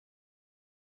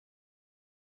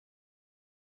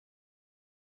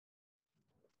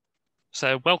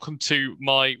So, welcome to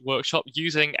my workshop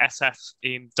using SF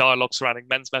in dialogue surrounding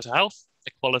men's mental health,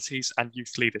 equalities, and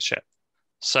youth leadership.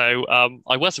 So,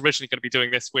 I was originally going to be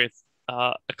doing this with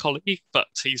a colleague, but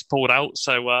he's pulled out.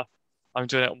 So, I'm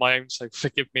doing it on my own. So,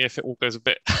 forgive me if it all goes a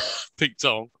bit ping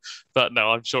dong, but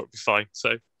no, I'm sure it'll be fine.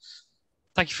 So,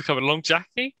 thank you for coming along,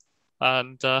 Jackie,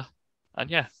 and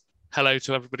yeah, hello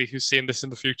to everybody who's seeing this in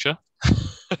the future.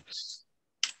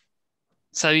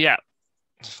 So, yeah,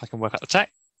 if I can work out the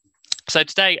tech. So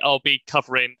today I'll be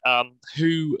covering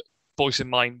who Boys in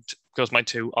Mind, Girls Mind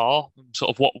 2 are, and sort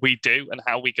of what we do and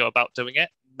how we go about doing it.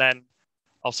 And then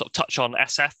I'll sort of touch on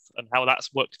SF and how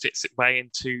that's worked its way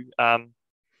into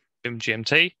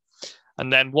BiMGMT.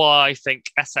 And then why I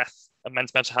think SF and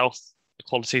men's mental health,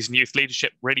 equalities and youth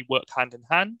leadership really work hand in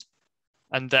hand.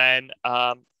 And then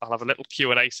I'll have a little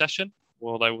Q&A session,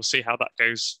 although we'll see how that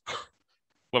goes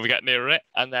when we get nearer it.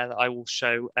 And then I will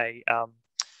show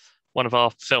one of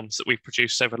our films that we've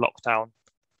produced over lockdown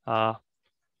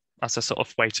as a sort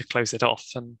of way to close it off.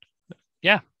 And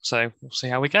yeah, so we'll see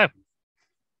how we go.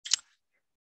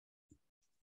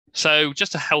 So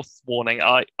just a health warning,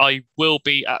 I will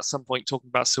be at some point talking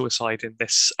about suicide in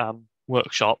this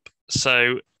workshop.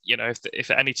 So, you know,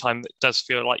 if at any time it does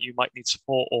feel like you might need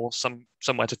support or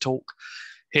somewhere to talk,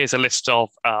 here's a list of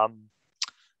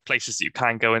places that you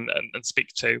can go and speak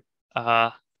to.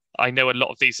 I know a lot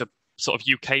of these are sort of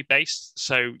UK based.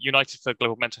 So United for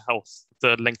Global Mental Health,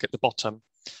 the link at the bottom,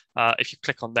 if you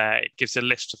click on there, it gives a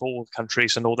list of all the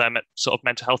countries and all their sort of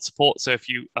mental health support. So if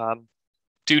you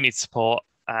do need support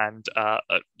and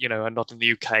you know, are not in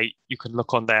the UK, you can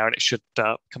look on there and it should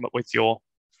come up with your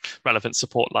relevant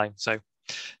support line. So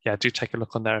yeah, do take a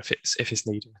look on there if it's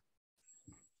needed.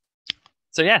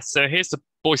 So yeah, so here's the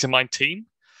Boys in Mind team.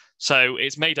 So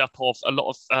it's made up of a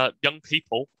lot of young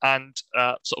people and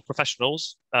sort of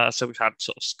professionals. So we've had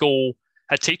sort of school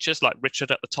head teachers like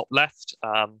Richard at the top left,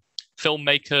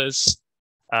 filmmakers,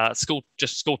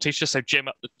 school teachers, so Jim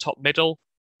at the top middle,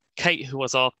 Kate, who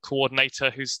was our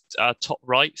coordinator, who's top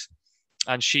right,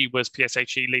 and she was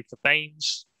PSHE lead for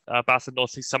Baines, Bath and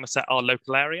North East Somerset, our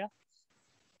local area.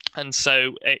 And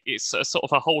so it's a sort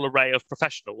of a whole array of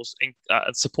professionals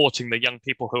supporting the young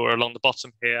people who are along the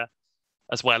bottom here,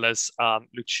 as well as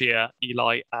Lucia,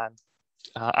 Eli, and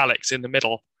Alex in the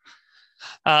middle.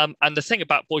 And the thing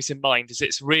about Boys in Mind is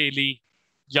it's really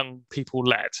young people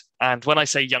led. And when I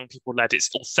say young people led, it's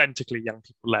authentically young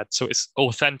people led. So it's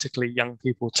authentically young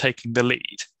people taking the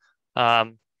lead.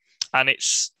 And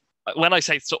it's, when I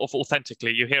say sort of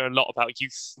authentically, you hear a lot about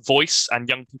youth voice and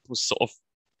young people's sort of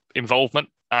involvement.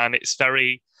 And it's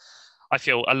very, I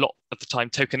feel a lot of the time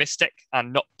tokenistic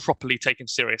and not properly taken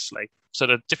seriously. So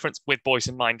the difference with Boys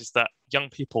in Mind is that young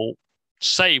people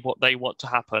say what they want to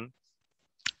happen,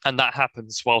 and that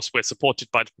happens whilst we're supported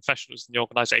by the professionals in the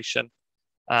organisation.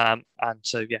 And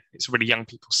so, yeah, it's really young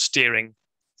people steering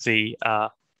the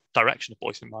direction of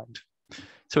Boys in Mind.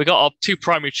 So we got our two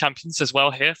primary champions as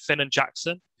well here, Finn and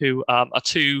Jackson, who are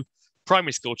two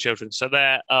primary school children. So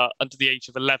they're under the age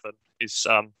of 11 is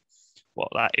what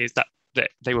that is, that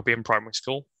they would be in primary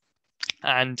school.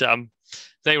 And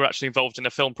they were actually involved in a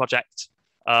film project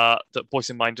that Boys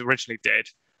in Mind originally did,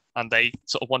 and they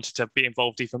sort of wanted to be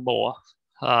involved even more.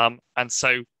 And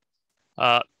so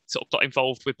sort of got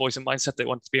involved with Boys in Mind, said they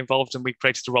wanted to be involved, and we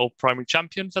created a role of primary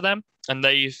champion for them. And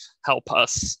they help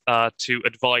us to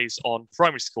advise on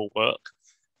primary school work.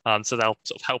 So they'll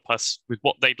sort of help us with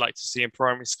what they'd like to see in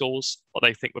primary schools, what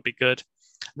they think would be good.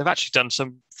 And they've actually done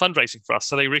some fundraising for us.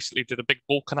 So they recently did a big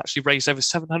walk and actually raised over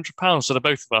 £700 for the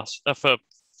both of us,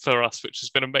 for us, which has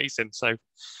been amazing. So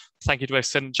thank you to both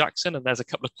Finn and Jackson. And there's a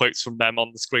couple of quotes from them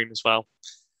on the screen as well,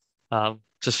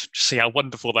 just to see how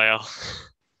wonderful they are.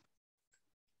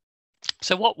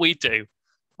 So what we do,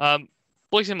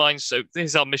 Boys in Mind, so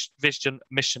this is our vision,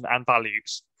 mission and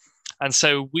values. And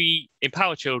so we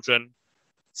empower children,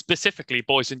 specifically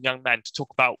boys and young men, to talk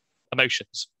about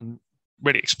emotions and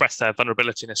really express their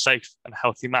vulnerability in a safe and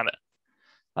healthy manner.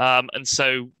 And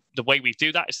so the way we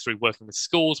do that is through working with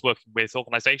schools, working with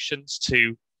organizations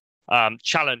to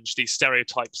challenge these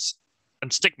stereotypes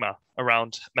and stigma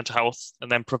around mental health,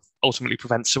 and then ultimately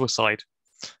prevent suicide.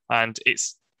 And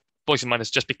it's Boys in Mind has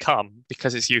just become,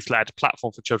 because it's youth-led, a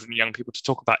platform for children and young people to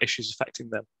talk about issues affecting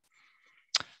them.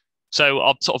 So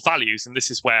our sort of values, and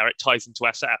this is where it ties into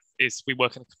SF, is we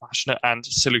work in a compassionate and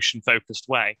solution-focused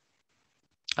way.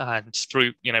 And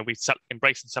through, you know, we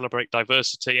embrace and celebrate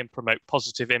diversity and promote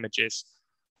positive images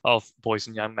of boys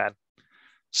and young men.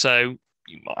 So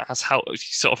that's how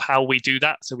we do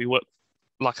that. So we work,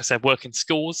 like I said, work in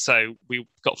schools. So we've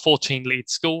got 14 lead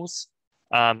schools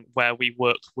where we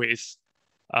work with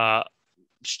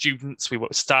students, we work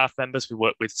with staff members, we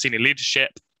work with senior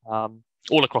leadership,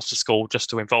 all across the school just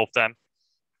to involve them.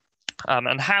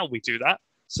 And how we do that.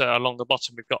 So along the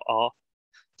bottom, we've got our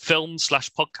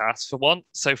film/podcast for one.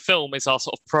 So film is our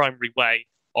sort of primary way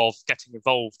of getting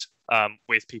involved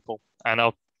with people. And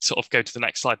I'll sort of go to the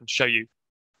next slide and show you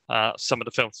some of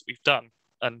the films that we've done.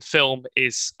 And film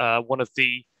is one of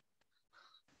the,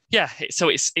 so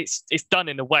it's done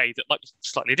in a way that might be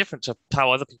slightly different to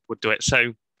how other people would do it.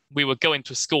 So we would go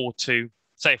into a school to,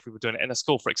 say if we were doing it in a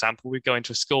school, for example, we'd go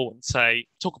into a school and say,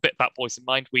 talk a bit about Boys in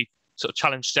Mind. We sort of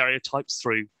challenge stereotypes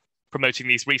through promoting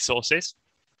these resources.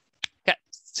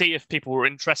 See if people were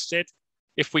interested.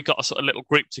 If we got a sort of little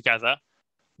group together,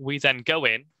 we then go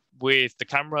in with the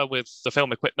camera, with the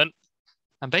film equipment,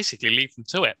 and basically leave them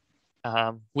to it.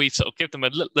 We sort of give them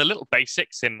the little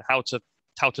basics in how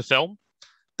to film,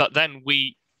 but then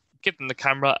we give them the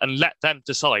camera and let them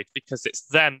decide, because it's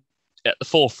them at the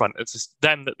forefront. It's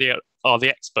them that they are the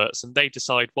experts, and they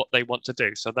decide what they want to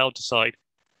do. So they'll decide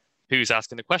who's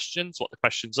asking the questions, what the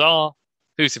questions are,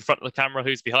 who's in front of the camera,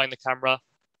 who's behind the camera.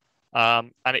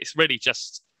 And it's really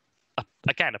just,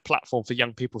 again, a platform for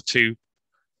young people to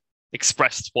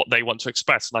express what they want to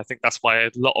express. And I think that's why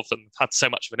a lot of them had so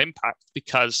much of an impact,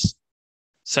 because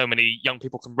so many young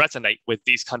people can resonate with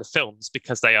these kind of films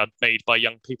because they are made by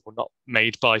young people, not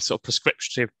made by sort of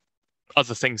prescriptive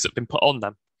other things that have been put on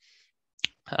them.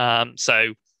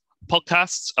 So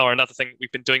podcasts are another thing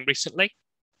we've been doing recently,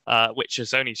 which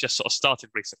has only just sort of started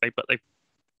recently, but they've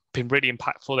been really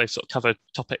impactful. They've sort of covered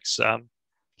topics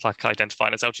like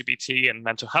identifying as LGBT and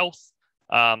mental health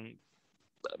and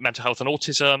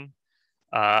autism,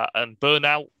 and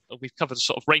burnout. We've covered a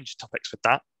sort of range of topics with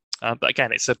that. But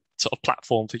again, it's a sort of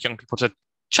platform for young people to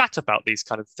chat about these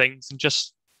kind of things and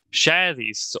just share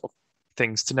these sort of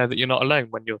things, to know that you're not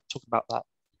alone when you're talking about that.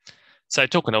 So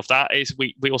talking of that, is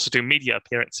we also do media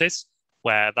appearances,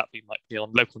 where that might be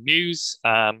on local news,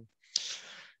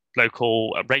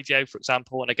 local radio, for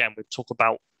example. And again, we talk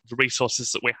about the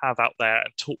resources that we have out there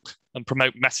and talk and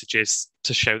promote messages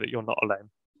to show that you're not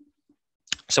alone.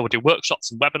 So we'll do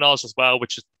workshops and webinars as well,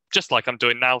 which is just like I'm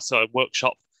doing now. So a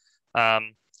workshop.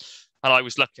 And I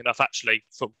was lucky enough, actually,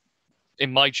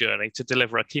 in my journey, to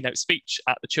deliver a keynote speech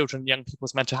at the Children and Young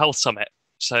People's Mental Health Summit.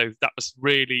 So that was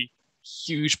really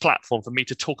huge platform for me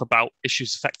to talk about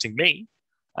issues affecting me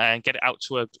and get it out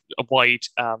to a wide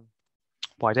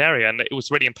area. And it was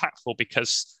really impactful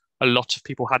because a lot of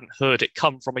people hadn't heard it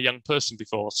come from a young person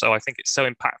before. So I think it's so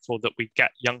impactful that we get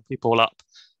young people up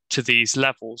to these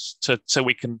levels so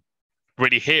we can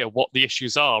really hear what the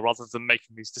issues are, rather than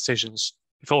making these decisions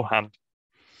beforehand.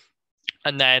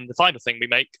 And then the final thing we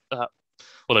make,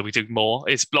 although we do more,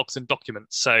 is blogs and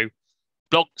documents. So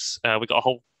blogs, we've got a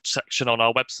whole section on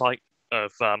our website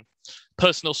of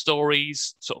personal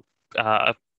stories, sort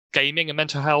of gaming and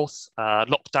mental health,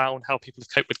 lockdown, how people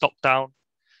have coped with lockdown.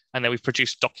 And then we've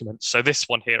produced documents. So this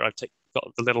one here I've got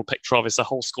the little picture of is a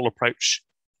whole school approach,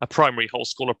 a primary whole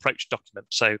school approach document.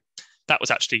 So that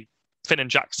was actually Finn and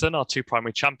Jackson, our two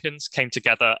primary champions, came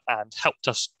together and helped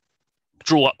us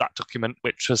draw up that document,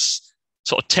 which was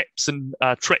sort of tips and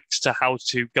tricks to how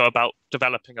to go about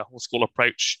developing a whole school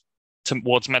approach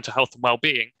towards mental health and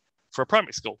well-being for a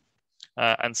primary school.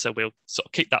 And so we'll sort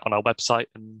of keep that on our website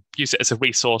and use it as a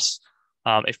resource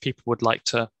if people would like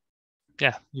to,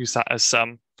 use that as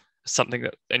something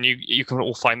that, and you can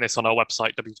all find this on our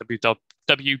website,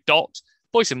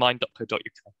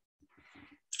 www.boysinmind.co.uk.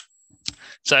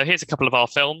 So here's a couple of our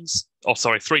films,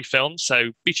 three films.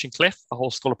 So Beach and Cliff, a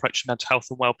whole school approach to mental health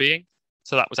and well-being.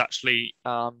 So that was actually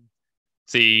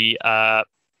the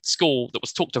school that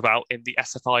was talked about in the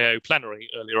SFIO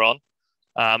plenary earlier on.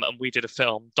 And we did a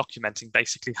film documenting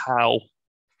basically how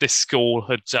this school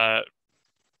had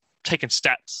taken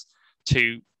steps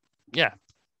to,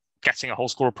 getting a whole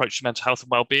school approach to mental health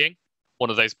and well-being. One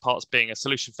of those parts being a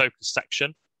solution-focused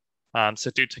section.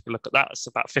 So do take a look at that. It's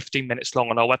about 15 minutes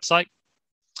long on our website.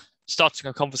 Starting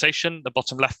a Conversation, the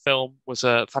bottom left film, was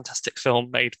a fantastic film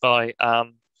made by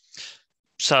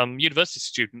some university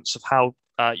students of how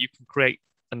you can create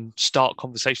and start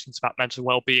conversations about mental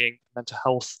well-being, mental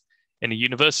health in a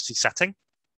university setting,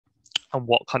 and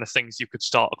what kind of things you could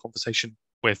start a conversation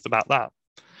with about that.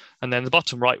 And then the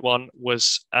bottom right one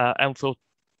was Elmfield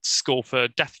School for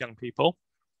Deaf Young People.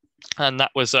 And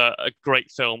that was a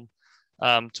great film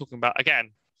talking about,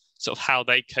 again, sort of how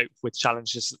they cope with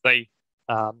challenges that they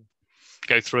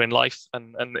go through in life.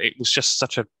 And it was just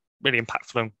such a really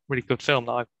impactful and really good film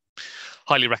that I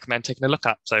highly recommend taking a look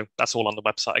at. So that's all on the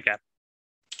website again.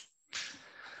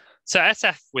 So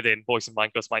SF within Boys in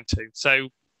Mind, Girls Mind too. So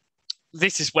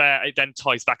this is where it then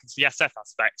ties back into the SF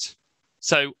aspect.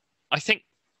 So I think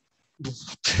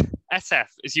SF,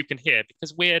 as you can hear,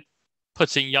 because we're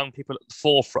putting young people at the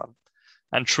forefront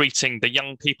and treating the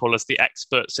young people as the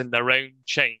experts in their own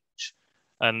change,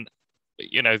 and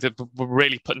we're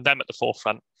really putting them at the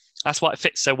forefront. That's why it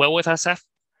fits so well with SF,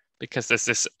 because there's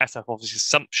this SF obviously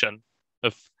assumption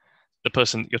of the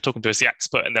person that you're talking to is the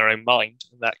expert in their own mind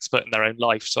and the expert in their own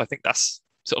life. So I think that's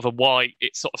sort of why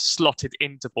it's sort of slotted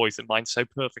into Boys in Mind so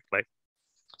perfectly.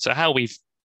 So how we've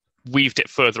weaved it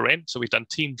further in. So we've done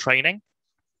team training.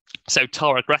 So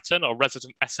Tara Gretton, our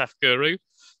resident SF guru,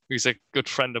 who's a good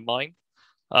friend of mine,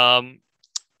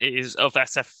 is of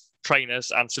SF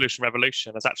Trainers and Solution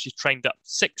Revolution, has actually trained up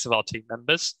 6 of our team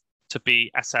members to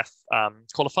be SF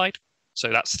qualified. So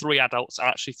that's 3 adults and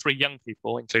actually 3 young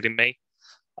people, including me,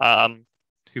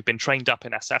 who've been trained up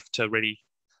in SF to really,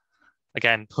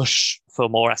 again, push for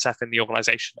more SF in the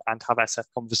organisation and have SF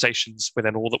conversations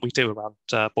within all that we do around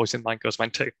Boys in Mind, Girls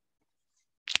Mind too.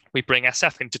 We bring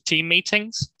SF into team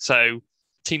meetings. So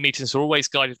team meetings are always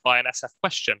guided by an SF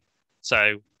question.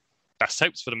 So best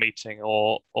hopes for the meeting,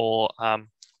 or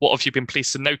what have you been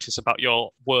pleased to notice about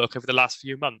your work over the last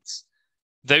few months?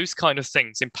 Those kind of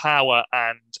things empower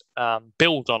and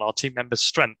build on our team members'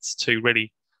 strengths to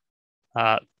really,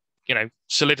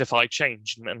 solidify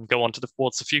change and go on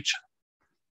towards the future.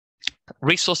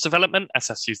 Resource development,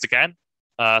 SS used again.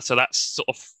 So that's sort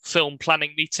of film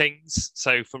planning meetings.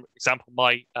 So, for example,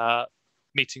 my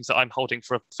meetings that I'm holding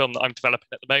for a film that I'm developing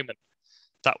at the moment,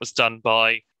 that was done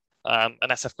by an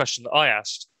SF question that I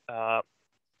asked.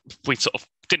 We sort of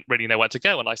didn't really know where to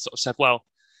go, and I sort of said, well,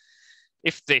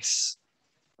 if this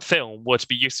film were to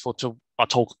be useful to our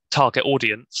target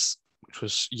audience, which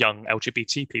was young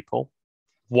LGBT people,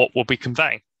 what would we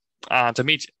convey? And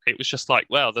immediately it was just like,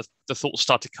 well, the thoughts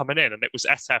started coming in, and it was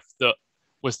SF that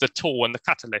was the tool and the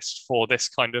catalyst for this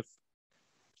kind of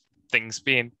things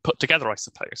being put together, I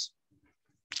suppose.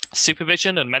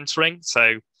 Supervision and mentoring.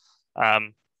 So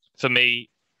for me,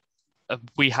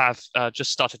 we have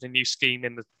just started a new scheme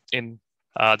in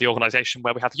the organisation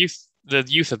where we have the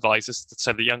youth advisors,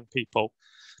 so the young people,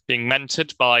 being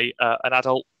mentored by an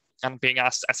adult and being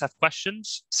asked SF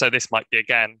questions. So this might be,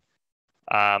 again,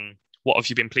 what have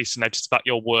you been pleased to notice about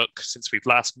your work since we've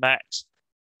last met?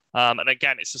 And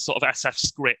again, it's a sort of SF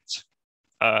script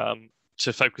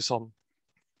to focus on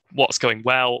what's going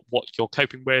well, what you're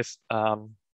coping with. And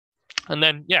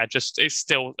then, just it's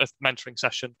still a mentoring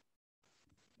session.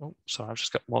 Oh, sorry, I've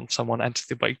just got someone enter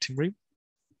the waiting room.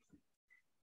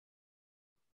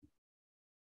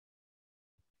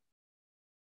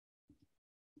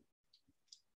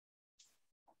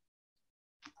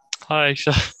 Hi.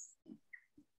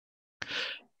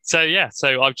 So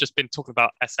I've just been talking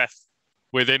about SF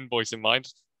within Boys in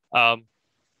Mind.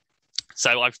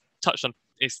 So I've touched on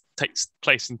it takes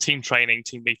place in team training,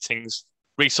 team meetings,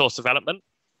 resource development,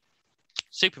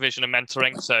 supervision and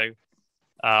mentoring. So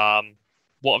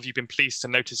what have you been pleased to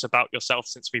notice about yourself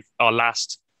since our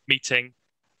last meeting?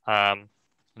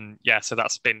 So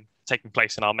that's been taking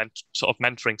place in our sort of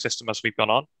mentoring system as we've gone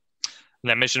on. And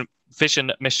then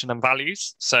vision, mission and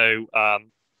values. So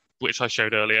which I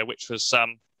showed earlier, which was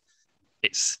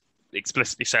it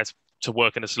explicitly says to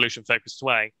work in a solution-focused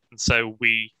way. And so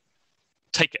we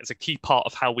take it as a key part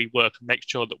of how we work and make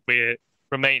sure that we're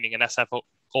remaining an SF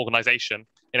organization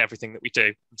in everything that we do.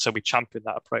 And so we champion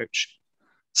that approach.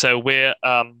 So we're,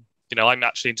 I'm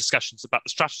actually in discussions about the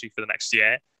strategy for the next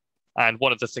year. And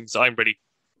one of the things that I'm really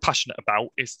passionate about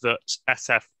is that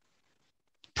SF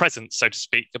presence, so to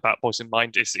speak, about Boys in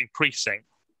Mind is increasing.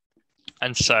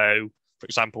 And so, for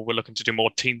example, we're looking to do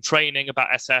more team training about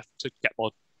SF to get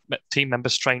more team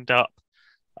members trained up,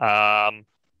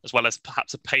 as well as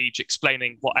perhaps a page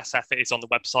explaining what SF is on the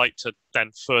website to then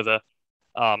further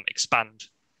expand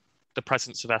the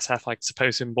presence of SF, I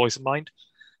suppose, in Boys in Mind.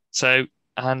 So,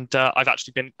 and I've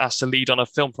actually been asked to lead on a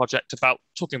film project about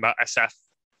talking about SF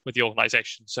with the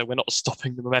organisation. So we're not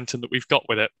stopping the momentum that we've got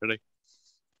with it, really.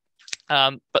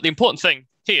 But the important thing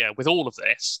here with all of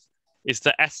this is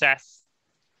that SF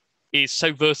is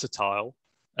so versatile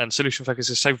and solution focus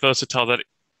is so versatile that it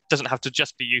doesn't have to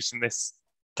just be used in this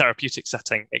therapeutic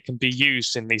setting. It can be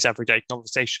used in these everyday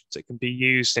conversations. It can be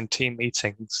used in team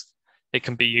meetings. It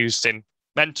can be used in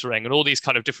mentoring and all these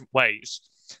kind of different ways.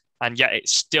 And yet it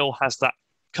still has that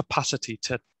capacity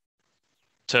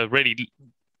to really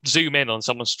zoom in on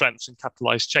someone's strengths and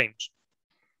capitalize change.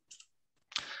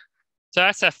 So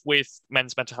SF with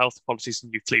men's mental health policies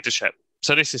and youth leadership.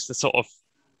 So this is the sort of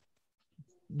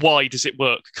why does it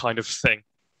work kind of thing.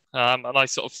 And I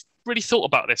sort of really thought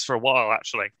about this for a while,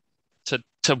 actually,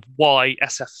 to why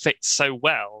SF fits so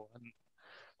well.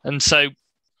 And so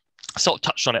I sort of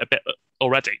touched on it a bit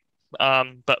already.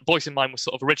 But Boys in Mind was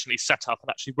sort of originally set up and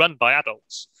actually run by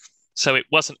adults. So it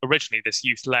wasn't originally this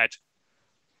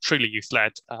truly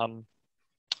youth-led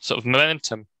sort of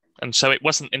momentum. And so it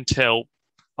wasn't until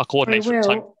our coordinator at the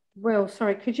time. Will,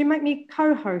 sorry, could you make me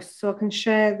co-host so I can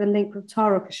share the link with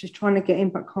Tara because she's trying to get in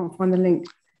but can't find the link?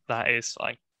 That is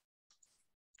fine.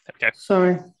 There we go.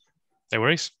 Sorry. No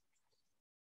worries.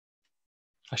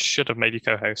 I should have made you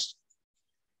co-host.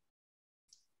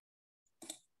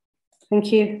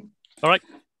 Thank you. All right.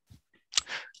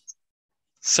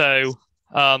 So,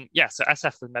 so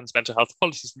SF for men's mental health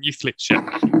policies and youth leadership.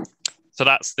 So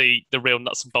that's the real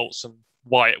nuts and bolts and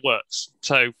why it works.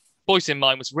 So Boys in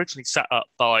Mind was originally set up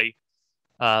by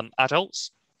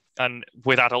adults, and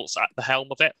with adults at the helm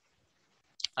of it,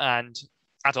 and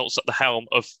adults at the helm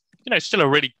of, still a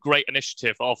really great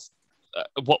initiative of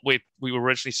what we were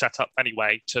originally set up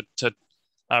anyway to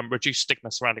reduce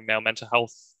stigma surrounding male mental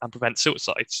health and prevent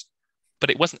suicides. But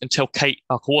it wasn't until Kate,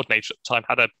 our coordinator at the time,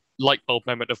 had a light bulb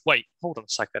moment of, wait, hold on a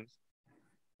second.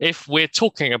 If we're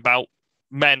talking about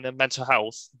men and mental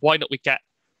health, why not we get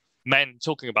men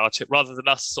talking about it rather than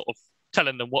us sort of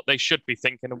telling them what they should be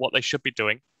thinking and what they should be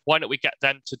doing? Why not we get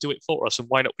them to do it for us? And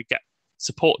why not we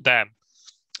support them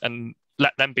and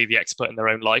let them be the expert in their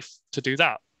own life to do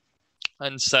that?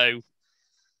 And so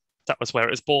that was where it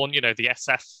was born, the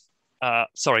SF,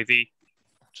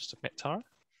 just admit Tara.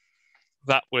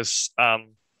 That was, hello,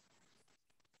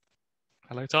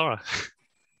 Tara.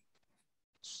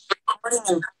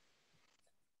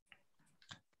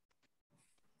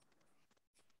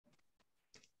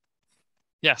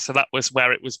 Yeah, so that was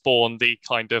where it was born, the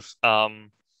kind of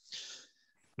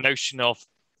notion of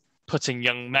putting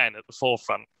young men at the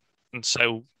forefront. And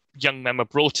so young men were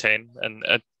brought in, and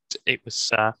it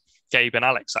was Gabe and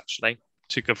Alex, actually,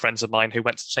 two good friends of mine who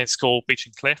went to the same school, Beach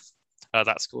and Cliff,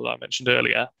 that school that I mentioned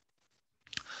earlier.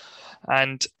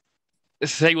 And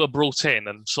they were brought in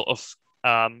and sort of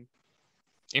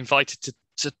invited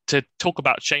to talk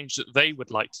about change that they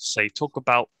would like to see, talk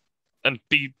about and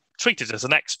be treated as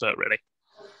an expert, really.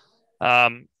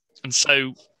 And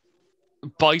so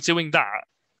by doing that,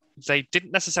 they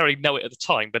didn't necessarily know it at the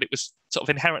time, but it was sort of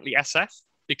inherently SF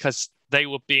because they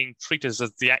were being treated as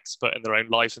the expert in their own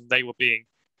lives, and they were being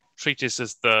treated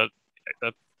as the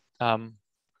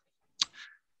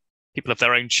people of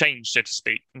their own change, so to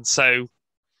speak. And so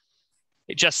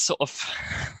it just sort of,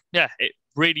 it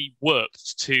really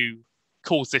worked to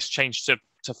cause this change to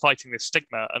fighting this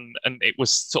stigma. And it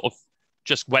was sort of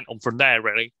just went on from there,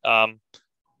 really,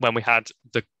 when we had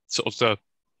the sort of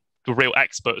the real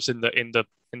experts in the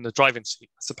driving seat,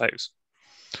 I suppose.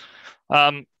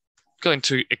 Going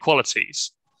to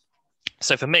equalities.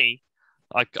 So for me,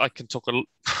 I can talk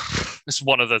this is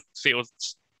one of the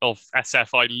fields of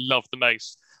SF I love the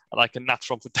most, and I can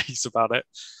natter on for days about it.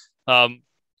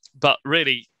 But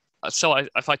really, so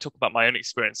if I talk about my own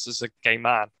experience as a gay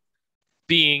man,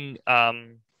 being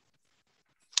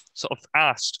sort of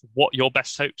asked what your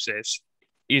best hopes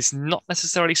is not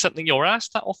necessarily something you're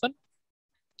asked that often.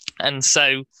 And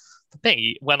so for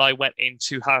me, when I went in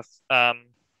to have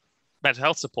mental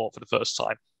health support for the first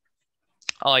time,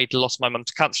 I'd lost my mum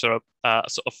to cancer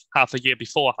sort of half a year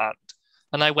beforehand.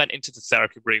 And I went into the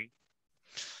therapy room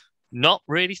not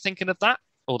really thinking of that,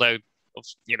 although,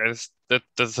 the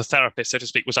therapist, so to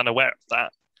speak, was unaware of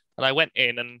that. And I went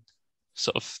in and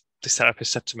sort of this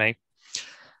therapist said to me,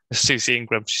 Susie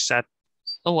Ingram, she said,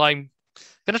 "Oh, I'm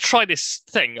going to try this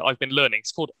thing I've been learning.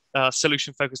 It's called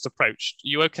solution-focused approach. Are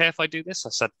you okay if I do this?" I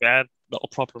said, "Yeah, not a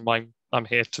problem. I'm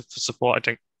here for support. I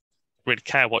don't really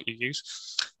care what you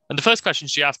use." And the first question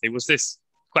she asked me was this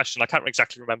question. I can't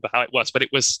exactly remember how it was, but it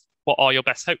was, "What are your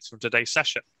best hopes from today's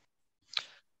session?"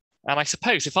 And I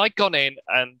suppose if I'd gone in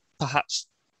and perhaps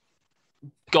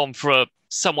gone for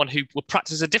someone who would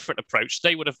practice a different approach,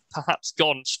 they would have perhaps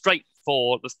gone straight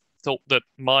for the thought that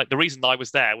the reason I was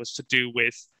there was to do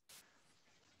with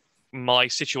my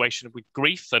situation with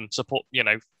grief and support,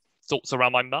 thoughts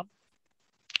around my mum.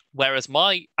 Whereas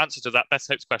my answer to that best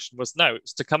hopes question was no,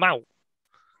 it's to come out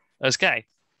as gay.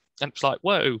 And it's like,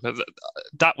 whoa,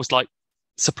 that was like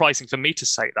surprising for me to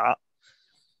say that.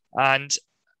 And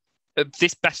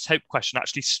this best hope question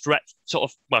actually stretched to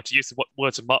use the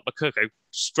words of Mark McCurgo,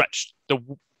 stretched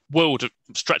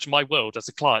my world as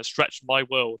a client, stretched my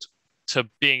world to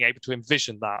being able to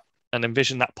envision that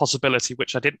possibility,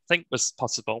 which I didn't think was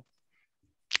possible.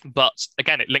 But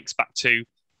again, it links back to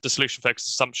the solution-focused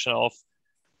assumption of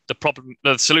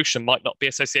the solution might not be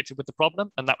associated with the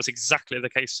problem. And that was exactly the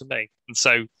case for me. And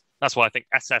so that's why I think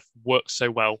SF works so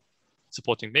well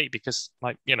supporting me, because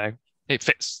it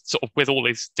fits sort of with all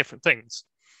these different things.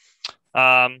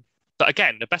 But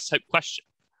again, the best hope question,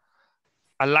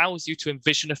 allows you to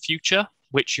envision a future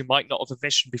which you might not have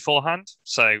envisioned beforehand.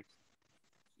 So,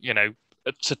 you know,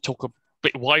 to talk a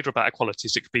bit wider about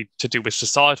equalities, it could be to do with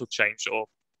societal change or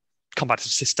combating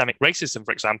systemic racism,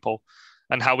 for example,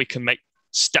 and how we can make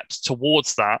steps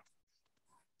towards that.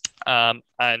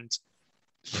 And,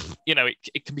 you know,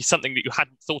 it can be something that you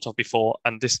hadn't thought of before.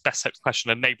 And this best hopes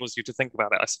question enables you to think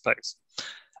about it, I suppose.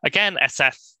 Again,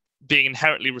 SF being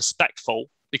inherently respectful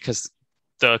because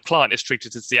the client is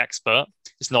treated as the expert,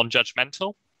 is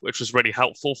non-judgmental, which was really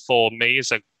helpful for me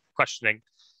as a questioning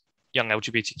young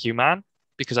LGBTQ man,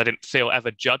 because I didn't feel ever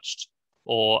judged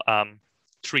or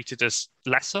treated as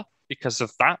lesser because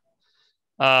of that.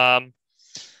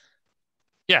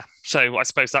 Yeah, so I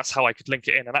suppose that's how I could link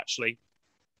it in. And actually,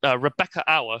 Rebecca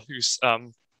Auer, who's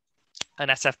an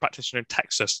SF practitioner in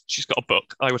Texas, she's got a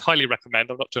book I would highly recommend.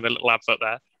 I'm not doing a little advert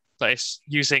there, but it's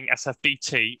using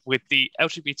SFBT with the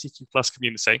LGBTQ plus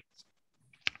community.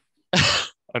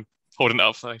 I'm holding it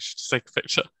up, so I should take a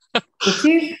picture. Thank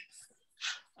you.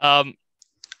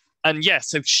 And yeah,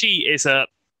 so she is a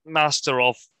master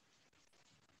of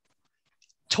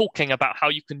talking about how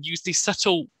you can use these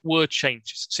subtle word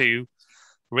changes to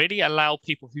really allow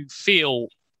people who feel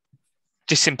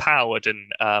disempowered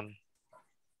and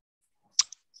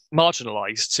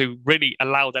marginalized to really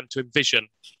allow them to envision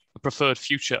a preferred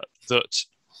future that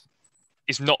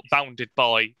is not bounded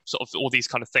by sort of all these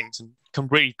kind of things and can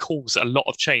really cause a lot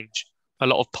of change, a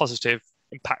lot of positive,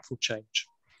 impactful change.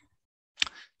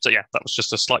 So yeah, that was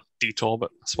just a slight detour, but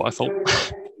that's what I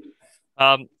thought.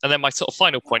 And then my sort of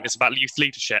final point is about youth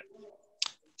leadership.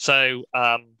 So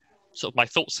sort of my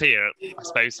thoughts here, I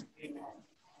suppose,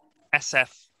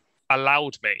 SF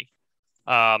allowed me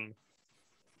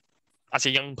as a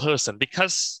young person,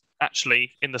 because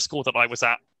actually in the school that I was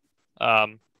at,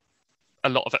 a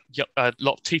lot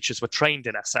of teachers were trained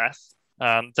in SF.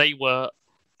 They were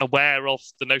aware of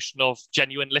the notion of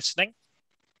genuine listening.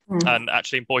 And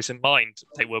actually in Boys in Mind,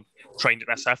 they were trained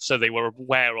in SF, so they were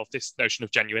aware of this notion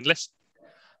of genuine listening.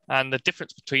 And the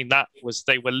difference between that was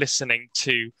they were listening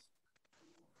to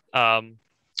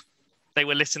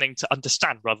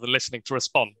understand rather than listening to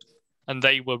respond. And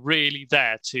they were really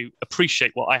there to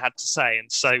appreciate what I had to say.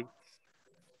 And so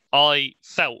I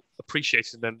felt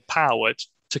appreciated and empowered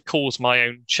to cause my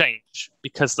own change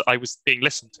because I was being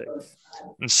listened to.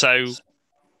 And so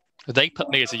they put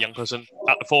me as a young person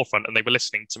at the forefront, and they were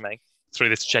listening to me through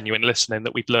this genuine listening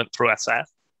that we'd learned through SF.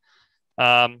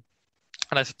 And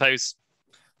I suppose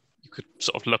you could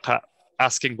sort of look at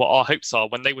asking what our hopes are.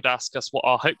 When they would ask us what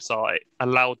our hopes are, it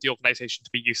allowed the organisation to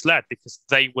be youth-led because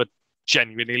they would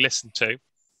genuinely listened to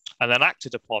and then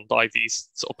acted upon by these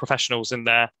sort of professionals in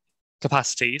their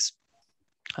capacities.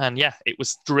 And yeah, it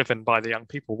was driven by the young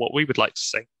people, what we would like to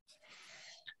see.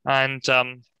 And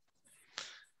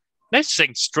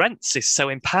noticing strengths is so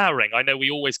empowering. I know we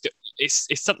always get, it's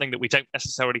something that we don't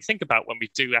necessarily think about when we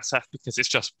do SF because it's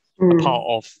just a part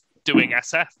of doing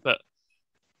SF, but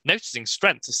noticing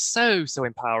strengths is so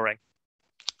empowering.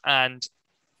 And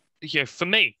you know, for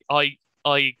me, I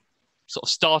sort of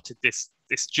started this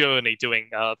journey doing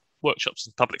workshops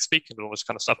and public speaking and all this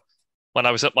kind of stuff when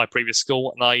I was at my previous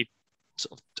school, and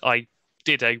I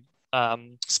did a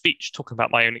speech talking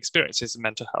about my own experiences in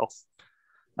mental health.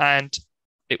 And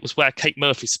it was where Kate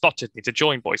Murphy spotted me to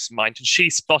join Voice in Mind, and she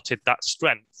spotted that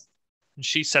strength. And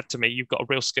she said to me, "You've got a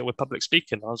real skill with public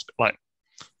speaking." I was a bit like,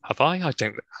 "Have I? I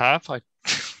don't have.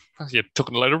 You're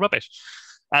talking a load of rubbish."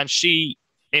 And she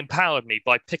empowered me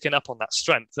by picking up on that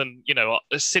strength. And, you know,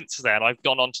 since then, I've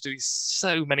gone on to do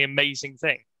so many amazing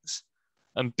things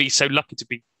and be so lucky to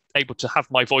be able to have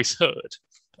my voice heard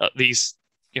at these,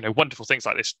 you know, wonderful things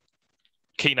like this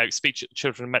keynote speech at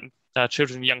Children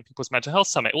and Young People's Mental Health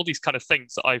Summit, all these kind of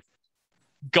things that I've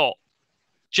got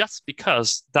just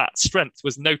because that strength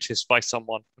was noticed by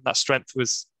someone, and that strength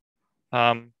was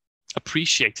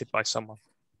appreciated by someone.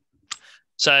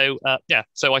 So,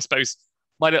 so I suppose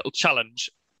my little challenge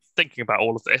thinking about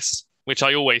all of this, which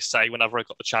I always say whenever I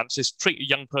got the chance, is treat a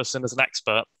young person as an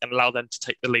expert and allow them to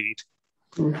take the lead.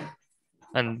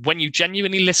 And when you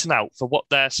genuinely listen out for what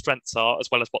their strengths are, as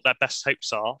well as what their best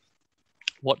hopes are,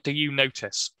 what do you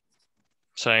notice?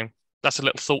 So that's a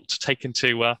little thought to take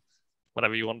into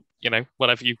whatever you want, you know,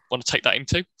 whatever you want to take that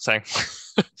into. So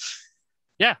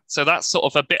yeah, so that's sort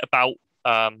of a bit about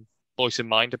Voice in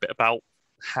Mind, a bit about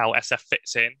how SF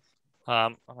fits in.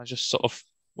 And I just sort of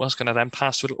was going to then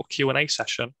pass to a little Q&A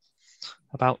session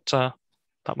about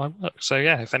my work. So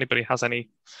yeah, if anybody has any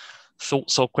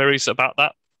thoughts or queries about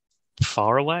that,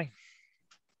 far away.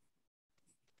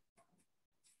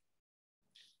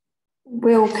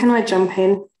 Will, can I jump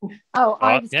in? Oh,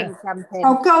 I was going to jump in.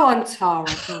 Oh, go on, Tara.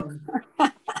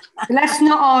 Let's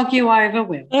not argue over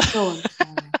Will. Go on.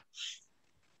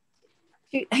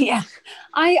 Yeah,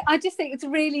 I just think it's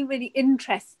really, really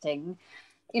interesting,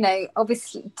 you know,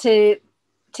 obviously to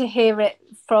hear it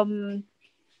from,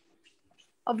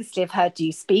 obviously I've heard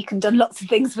you speak and done lots of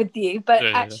things with you, but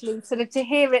actually sort of to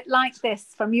hear it like this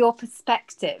from your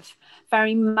perspective,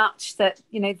 very much that,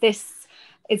 you know, this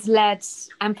is led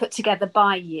and put together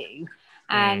by you.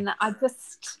 And I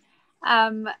just,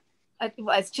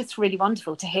 it's just really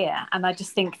wonderful to hear. And I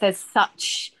just think there's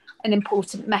such an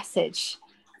important message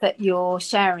that you're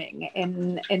sharing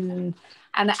and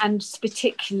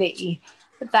particularly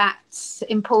that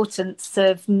importance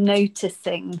of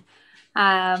noticing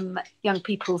young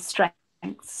people's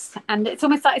strengths. And it's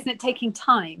almost like, isn't it, taking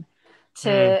time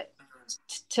to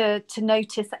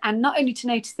notice, and not only to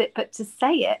notice it, but to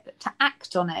say it, but to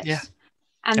act on it,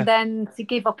 and then to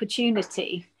give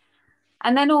opportunity,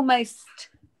 and then almost,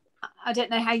 I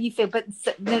don't know how you feel, but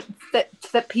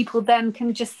that people then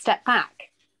can just step back.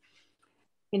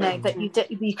 You know, that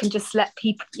you can just let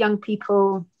young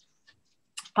people,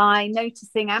 by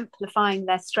noticing, amplifying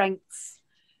their strengths,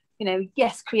 you know,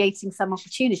 yes, creating some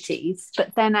opportunities,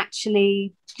 but then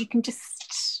actually you can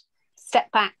just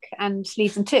step back and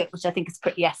leave them to it, which I think is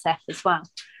pretty SF as well.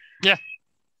 Yeah.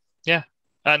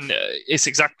 And it's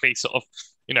exactly sort of,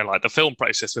 you know, like the film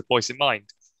process with Boys in Mind.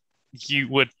 You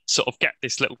would sort of get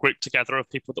this little group together of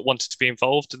people that wanted to be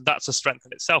involved, and that's a strength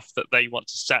in itself, that they want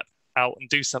to step out and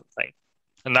do something.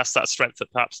 And that's that strength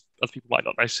that perhaps other people might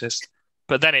not notice.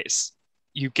 But then it's,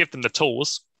 you give them the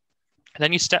tools, and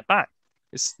then you step back.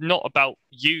 It's not about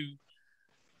you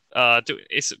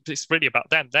it's really about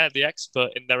them. They're the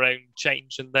expert in their own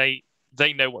change, and they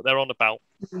know what they're on about.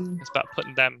 It's about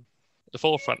putting them at the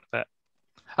forefront of it.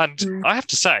 And I have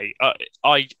to say,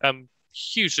 I am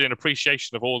hugely in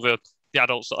appreciation of all the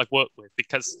adults that I've worked with,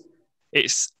 because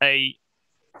it's a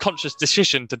conscious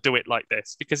decision to do it like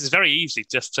this, because it's very easy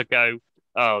just to go,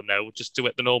 oh no, we'll just do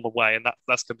it the normal way and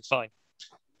that's going to be fine.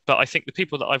 But I think the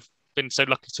people that I've been so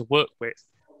lucky to work with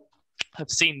have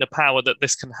seen the power that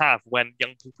this can have when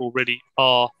young people really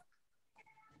are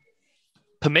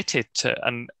permitted to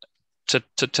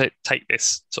take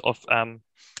this sort of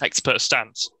expert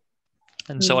stance.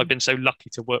 And so I've been so lucky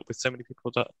to work with so many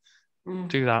people that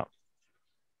do that.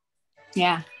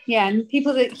 Yeah, and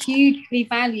people that hugely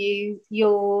value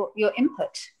your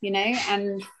input, you know,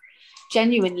 and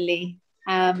genuinely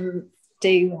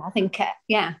do. I think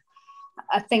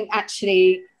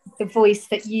actually the voice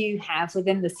that you have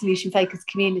within the solution focused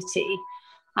community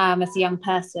as a young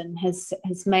person has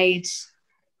made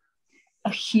a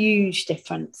huge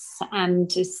difference,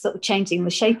 and is sort of changing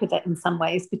the shape of it in some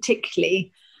ways,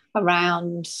 particularly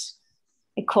around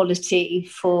equality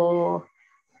for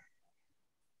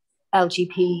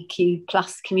LGBTQ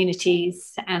plus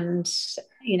communities and,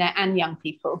 you know, and young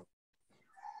people.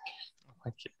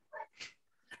 Thank you.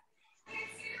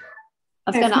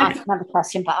 I was going to ask another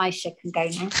question, but Aisha can go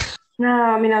now. No,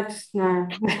 I mean, no.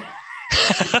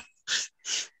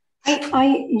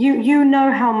 You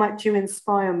know how much you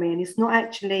inspire me, and it's not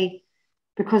actually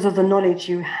because of the knowledge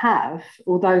you have,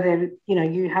 although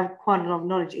you have quite a lot of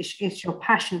knowledge. It's your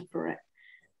passion for it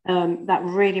that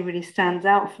really, really stands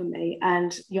out for me,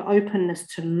 and your openness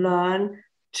to learn,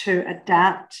 to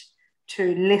adapt,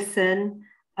 to listen,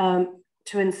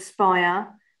 to inspire,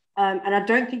 and I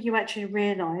don't think you actually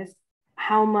realise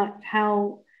how much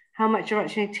you're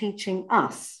actually teaching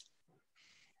us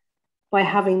by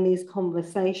having these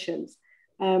conversations.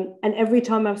 And every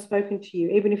time I've spoken to you,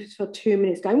 even if it's for 2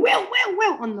 minutes, going, Will,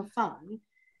 on the phone,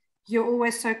 you're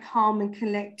always so calm and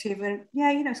collective, and it's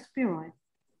going to be all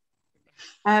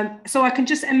right. So I can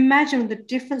just imagine the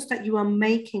difference that you are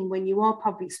making when you are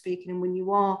public speaking and when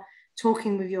you are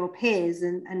talking with your peers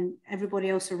and everybody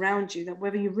else around you, that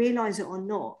whether you realize it or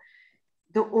not,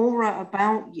 the aura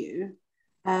about you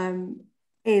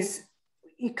is,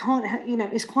 you can't,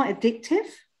 it's quite addictive.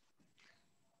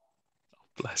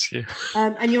 Bless you.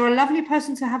 And you're a lovely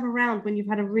person to have around when you've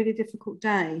had a really difficult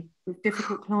day with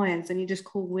difficult clients, and you just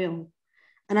call Will.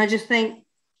 And I just think,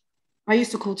 I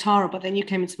used to call Tara, but then you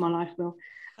came into my life, Will.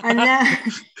 And now,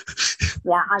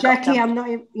 Jackie, I'm not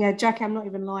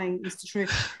even lying. It's the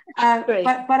truth.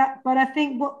 But I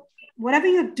think whatever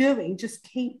you're doing, just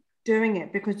keep doing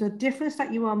it, because the difference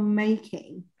that you are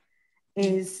making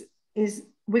is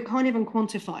we can't even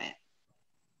quantify it,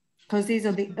 because these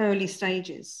are the early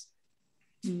stages.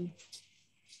 Thank you.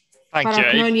 I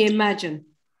can only imagine.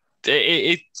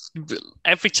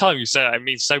 Every time you say it, it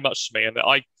means so much to me, and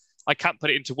I can't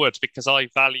put it into words, because I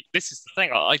value, this is the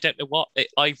thing, I don't know what,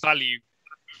 I value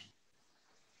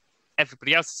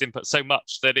everybody else's input so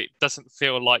much that it doesn't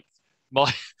feel like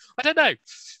my, I don't know,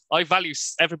 I value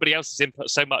everybody else's input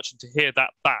so much, and to hear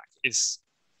that back is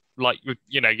like,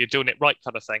 you know, you're doing it right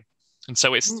kind of thing. And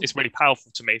so it's really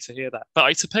powerful to me to hear that. But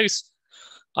I suppose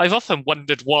I've often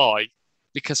wondered why,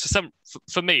 because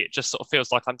for me, it just sort of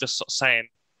feels like I'm just sort of saying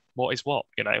what is what,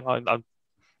 you know, I'm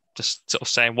just sort of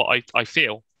saying what I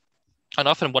feel. And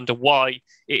I often wonder why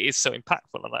it is so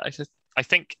impactful. And I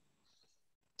think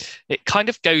it kind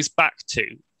of goes back to,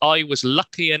 I was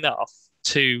lucky enough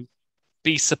to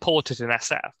be supported in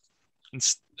SF.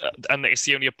 And it's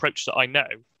the only approach that I know.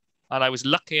 And I was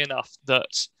lucky enough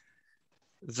that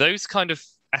those kind of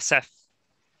SF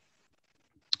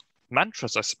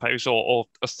mantras, I suppose, or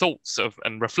thoughts of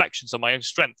and reflections on my own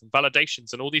strength and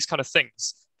validations and all these kind of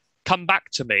things come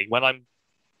back to me when I'm,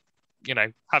 you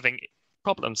know, having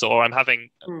problems, or I'm having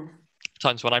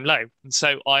times when I'm low. And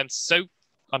so I'm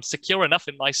secure enough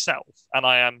in myself, and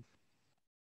I am,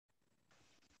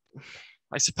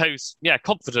 I suppose,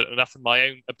 confident enough in my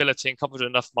own ability and confident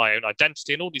enough in my own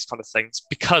identity and all these kind of things,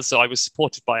 because I was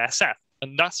supported by SF.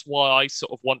 And that's why I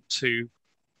sort of want to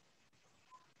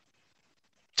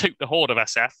toot the horn of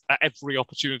SF at every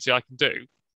opportunity I can do,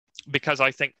 because I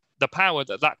think the power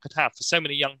that could have for so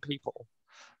many young people,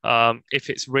 if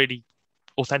it's really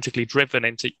authentically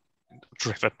that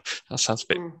sounds a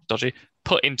bit dodgy,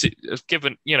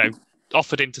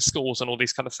 offered into schools and all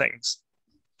these kind of things.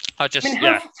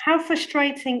 How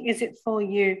frustrating is it for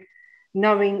you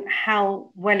knowing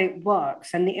how well it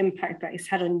works and the impact that it's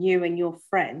had on you and your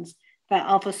friends, that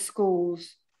other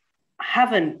schools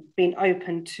haven't been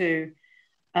open to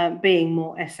being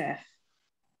more SF?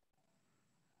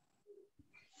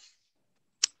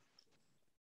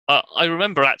 I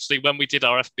remember actually when we did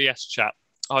our FBS chat,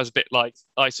 I was a bit like,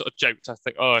 I sort of joked, I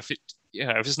think,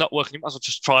 if it's not working, you might as well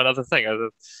just try another thing.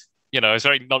 It's a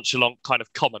very nonchalant kind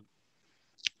of comment.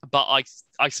 But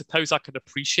I suppose I can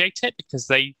appreciate it, because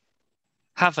they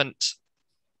haven't,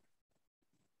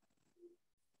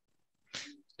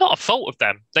 not a fault of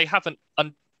them, they haven't,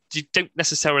 and you don't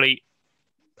necessarily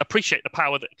appreciate the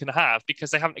power that it can have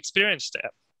because they haven't experienced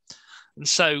it. And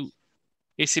so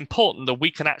it's important that we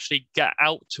can actually get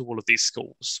out to all of these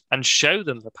schools and show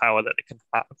them the power that it can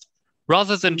have,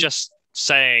 rather than just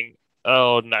saying,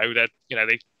 oh no,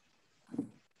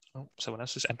 someone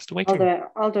else has entered the waiting room.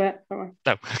 I'll do it. Don't worry.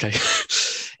 No, okay.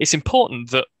 It's important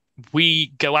that we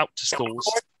go out to schools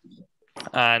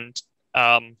and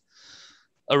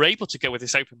are able to go with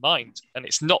this open mind. And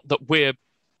it's not that we're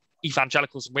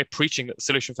evangelicals and we're preaching that the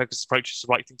solution-focused approach is the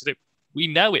right thing to do. We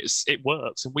know it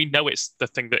works, and we know it's the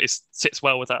thing that sits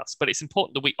well with us. But it's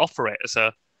important that we offer it as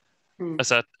a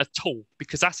tool,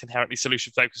 because that's inherently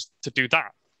solution-focused to do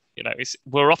that.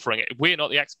 We're offering it. We're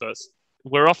not the experts.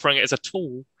 We're offering it as a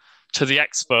tool to the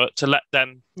expert to let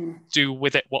them do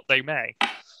with it what they may.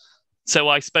 So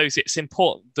I suppose it's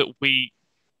important that we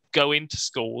go into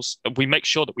schools and we make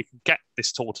sure that we can get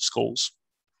this tool to schools,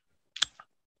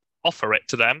 offer it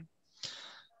to them,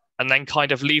 and then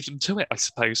kind of leave them to it, I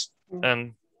suppose.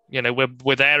 And,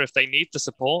 we're there if they need the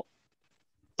support.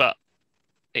 But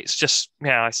it's just,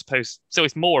 I suppose. So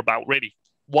it's more about really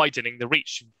widening the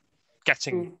reach and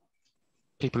getting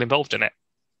people involved in it.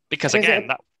 Because again,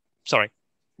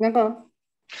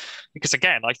 Because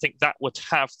again, I think that would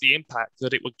have the impact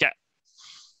that it would get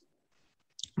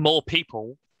more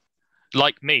people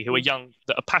like me who are young,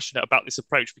 that are passionate about this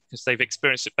approach because they've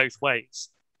experienced it both ways,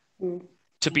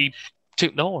 to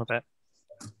know of it.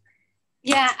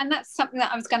 Yeah, and that's something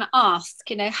that I was going to ask,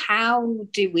 how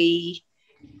do we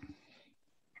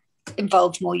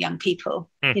involve more young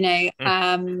people?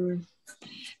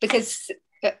 Because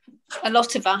a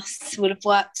lot of us would have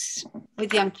worked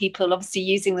with young people, obviously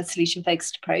using the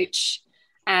solution-focused approach.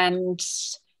 And,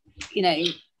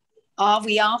 are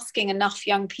we asking enough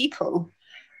young people?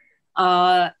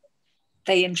 Are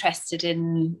they interested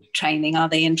in training? Are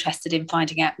they interested in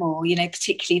finding out more?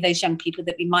 Particularly those young people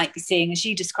that we might be seeing, as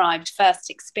you described,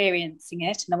 first experiencing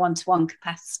it in a one-to-one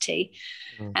capacity.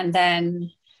 And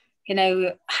then,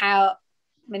 how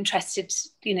I'm interested,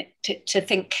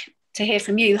 to hear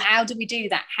from you, how do we do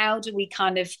that? How do we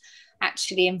kind of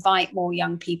actually invite more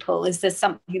young people? Is there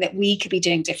something that we could be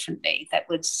doing differently that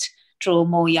would draw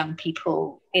more young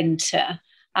people into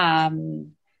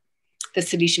the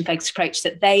solution-focused approach,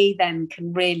 that they then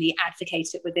can really advocate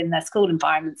it within their school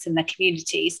environments and their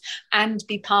communities and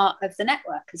be part of the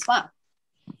network as well?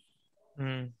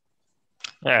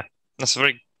 Yeah, that's a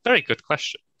very, very good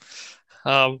question.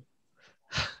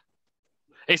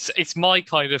 It's my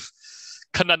kind of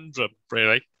conundrum,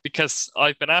 really, because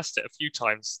I've been asked it a few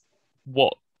times,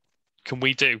 what can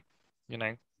we do?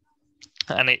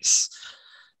 And it's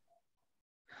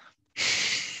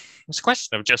a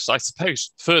question of just, I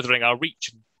suppose, furthering our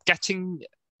reach and getting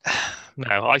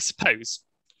no, I suppose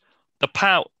the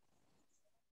power.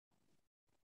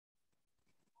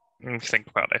 Let me think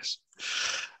about this.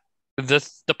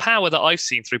 The power that I've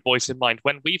seen through Boys in Mind,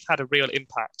 when we've had a real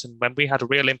impact, and when we had a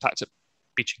real impact at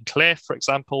Beach and Clear, for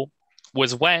example,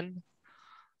 was when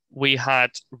we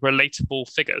had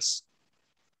relatable figures.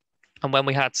 And when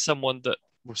we had someone that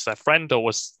was their friend or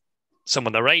was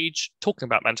someone their age talking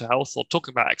about mental health or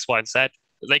talking about X, Y, and Z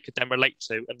that they could then relate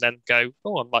to and then go,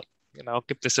 oh, I'm like, I'll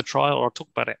give this a try or I'll talk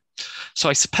about it. So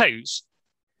I suppose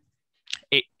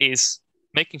it is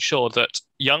making sure that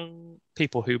young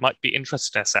people who might be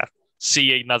interested in SF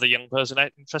see another young person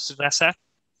interested in SF.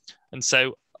 And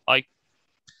so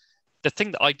the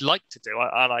thing that I'd like to do,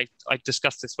 and I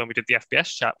discussed this when we did the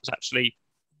FBS chat, was actually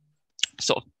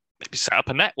sort of maybe set up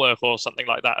a network or something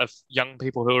like that of young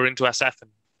people who are into SF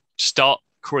and start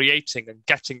creating and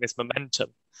getting this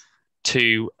momentum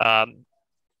to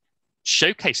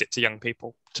showcase it to young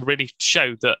people, to really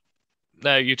show that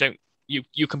no, you don't,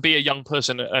 you can be a young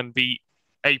person and be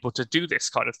able to do this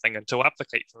kind of thing and to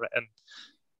advocate for it and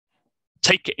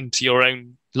take it into your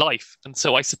own life. And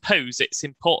so I suppose it's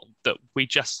important that we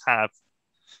just have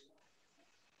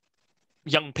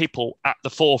young people at the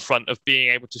forefront of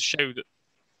being able to show that,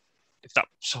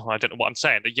 I don't know what I'm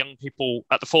saying, the young people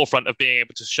at the forefront of being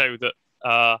able to show that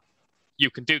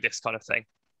you can do this kind of thing.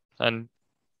 And,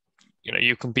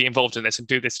 you can be involved in this and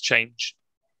do this change.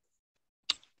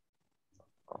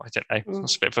 I don't know.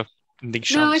 That's a bit of a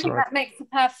niche answer. I think that makes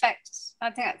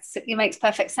it makes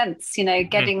perfect sense.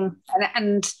 Getting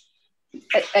and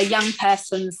a young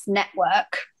person's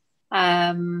network,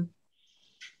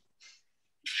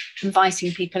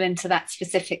 inviting people into that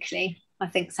specifically, I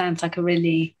think sounds like a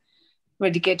really,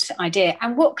 really good idea.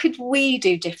 And what could we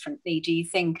do differently, do you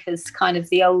think, as kind of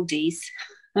the oldies?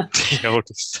 The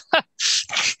oldies.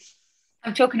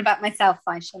 I'm talking about myself,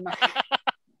 Aisha. What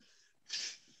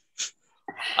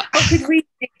could we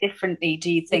do differently,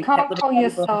 do you think? You can't call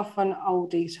yourself an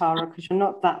oldie, Tara, because you're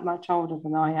not that much older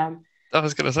than I am. I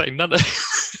was going to say none of...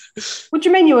 What do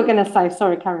you mean you were going to say?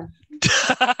 Sorry, Karen.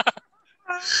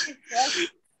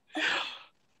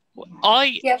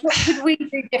 What could we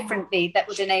do differently that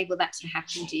would enable that to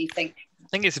happen, do you think? I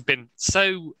think it's been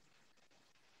so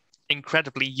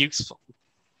incredibly useful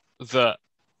that,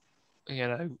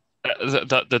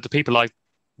 the people I've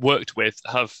worked with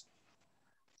have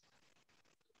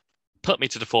put me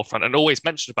to the forefront and always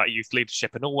mentioned about youth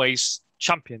leadership and always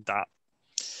championed that.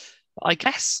 I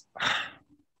guess...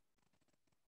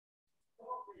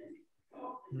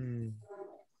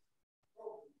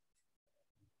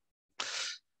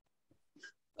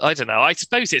 I don't know. I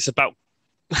suppose it's about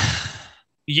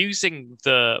using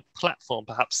the platform,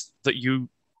 perhaps, that you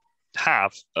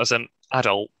have as an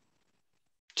adult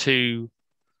to,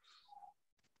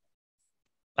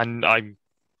 and I'm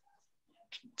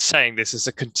saying this as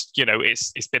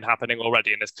it's been happening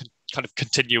already in this kind of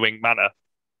continuing manner.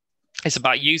 It's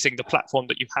about using the platform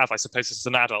that you have, I suppose, as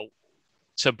an adult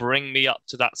to bring me up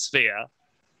to that sphere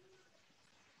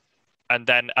and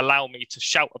then allow me to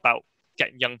shout about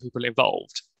getting young people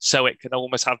involved so it can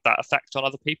almost have that effect on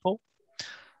other people.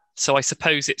 So I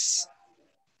suppose it's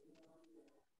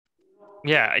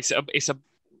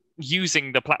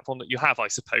using the platform that you have, I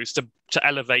suppose, to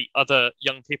elevate other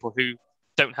young people who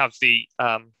don't have the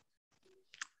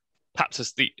perhaps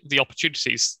as the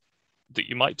opportunities that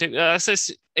you might do. So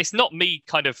it's not me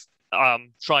kind of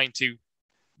trying to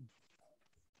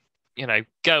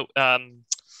go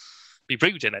be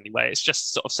rude in any way. It's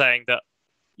just sort of saying that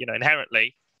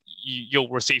inherently you'll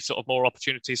receive sort of more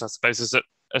opportunities, I suppose, as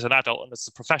an adult and as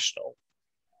a professional,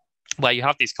 where you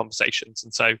have these conversations.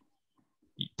 And so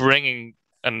bringing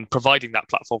and providing that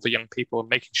platform for young people and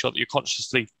making sure that you're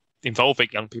consciously involving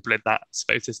young people in that, I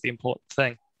suppose, is the important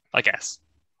thing, I guess.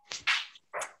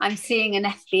 I'm seeing an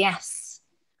FBS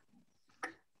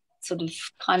sort of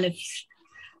kind of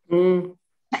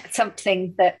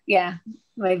something that,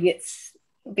 maybe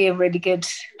be a really good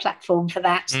platform for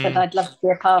that I'd love to be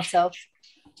a part of.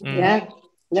 Yeah,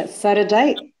 let's set a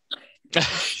date.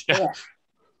 Yeah.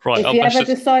 Right. If you ever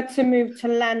decide to move to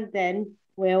London,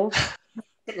 Will,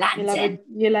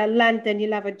 you'll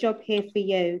have a job here for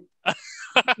you.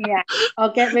 Yeah,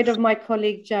 I'll get rid of my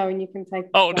colleague Joe, and you can take.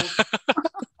 Oh, no.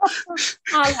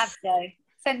 I'll have Joe.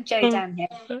 Send Joe down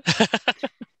here.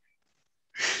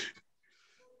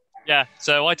 Yeah.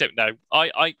 So I don't know.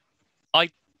 I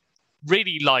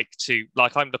really like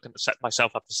I'm looking to set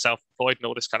myself up as self-employed and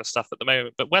all this kind of stuff at the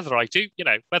moment. But whether I do,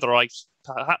 whether I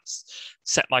perhaps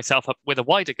set myself up with a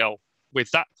wider goal, with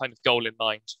that kind of goal in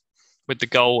mind, with the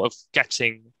goal of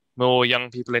getting more young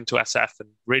people into SF and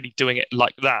really doing it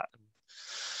like that,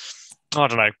 I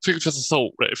don't know. Food for the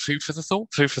thought. Food for the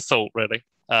thought. Food for thought. Really.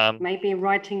 Maybe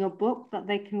writing a book that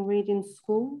they can read in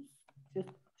schools.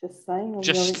 Just saying.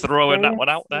 Just throwing that one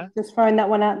out there. Just throwing that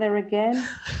one out there again.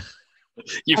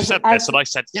 You've said this, and I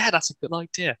said, yeah, that's a good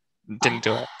idea. Didn't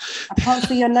do it. I can't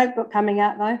see your notebook coming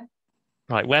out though.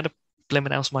 Right, where the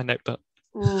blimmin' else my notebook?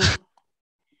 Oh,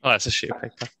 that's a sheet of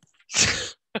paper.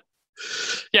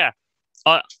 Yeah,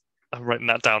 I've written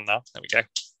that down now. There we go.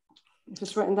 It's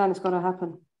just written down. It's got to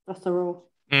happen. That's the rule.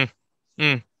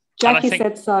 Jackie Jackie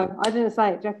said so. I didn't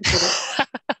say it. Jackie said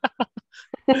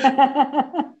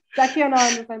it. Jackie and I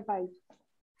are on the same page.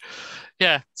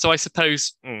 Yeah, so I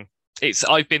suppose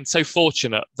I've been so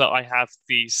fortunate that I have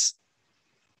these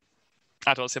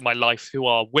adults in my life who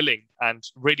are willing and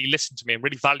really listen to me and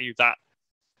really value that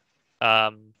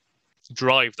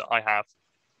drive that I have,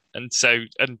 and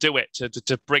do it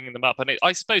to bring them up. And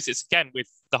I suppose it's again with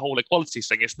the whole equality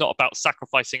thing. It's not about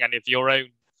sacrificing any of your own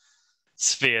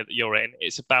sphere that you're in.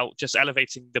 It's about just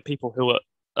elevating the people who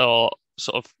are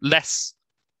sort of less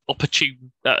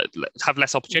opportune, have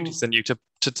less opportunities than you to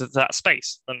that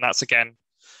space. And that's again,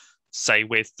 say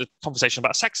with the conversation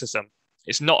about sexism.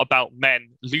 It's not about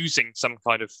men losing some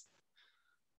kind of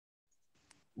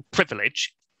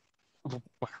privilege.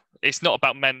 It's not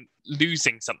about men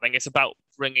losing something. It's about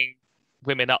bringing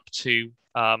women up to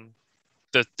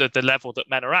the level that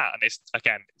men are at. And it's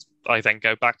again, I then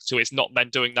go back to it's not men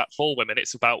doing that for women.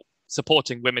 It's about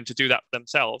supporting women to do that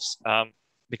themselves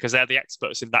because they're the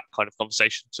experts in that kind of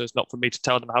conversation. So it's not for me to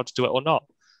tell them how to do it or not.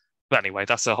 But anyway,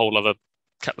 that's a whole other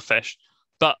kettle of fish.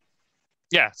 But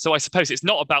yeah, so I suppose it's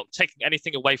not about taking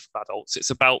anything away from adults. It's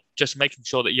about just making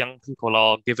sure that young people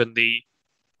are given the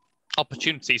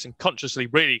opportunities and consciously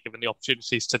really given the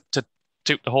opportunities to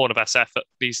toot the horn of SF at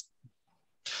these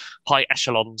high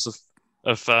echelons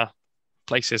of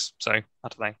places. So I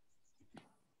don't know.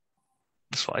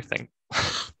 That's what I think.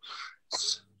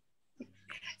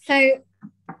 So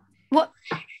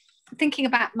thinking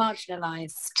about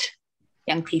marginalised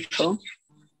young people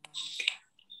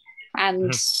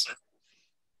and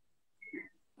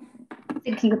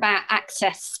thinking about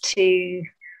access to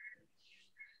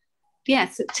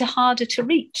harder to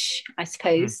reach, I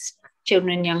suppose,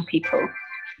 children and young people,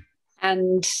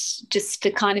 and just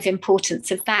the kind of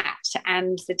importance of that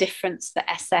and the difference that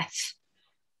SF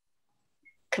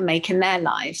can make in their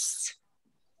lives.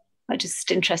 I'm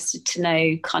just interested to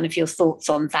know kind of your thoughts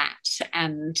on that.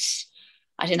 And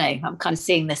I don't know, I'm kind of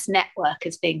seeing this network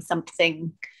as being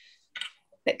something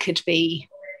that could be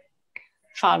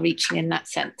far-reaching in that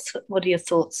sense. What are your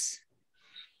thoughts?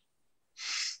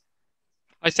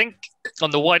 I think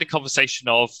on the wider conversation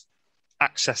of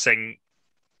accessing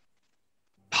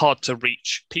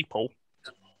hard-to-reach people,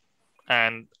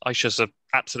 and Aisha's an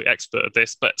absolute expert at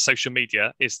this, but social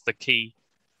media is the key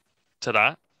to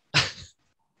that.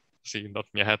 So you're nodding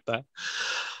your head there.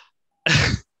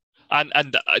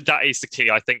 and that is the key,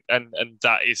 I think, and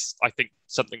that is, I think,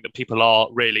 something that people are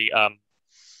really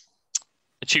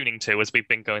attuning to as we've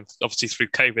been going, obviously, through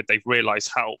COVID. They've realised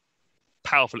how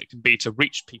powerful it can be to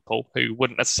reach people who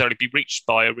wouldn't necessarily be reached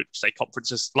by, say,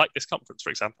 conferences like this conference, for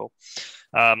example,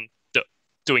 that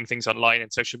doing things online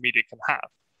and social media can have.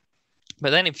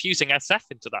 But then infusing SF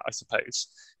into that, I suppose,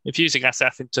 infusing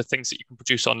SF into things that you can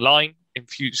produce online,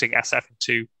 infusing SF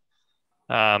into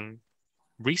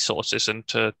resources and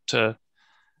to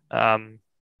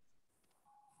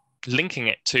linking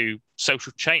it to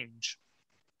social change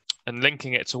and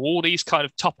linking it to all these kind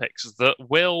of topics that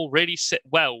will really sit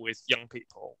well with young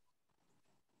people,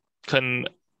 can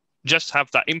just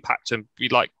have that impact and be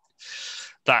like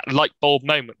that light bulb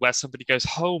moment where somebody goes,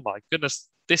 oh my goodness,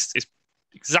 this is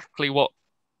exactly what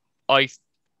I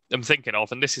am thinking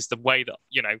of, and this is the way that,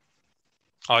 you know,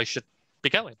 I should be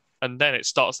going. And then it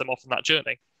starts them off on that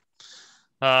journey.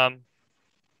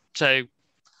 So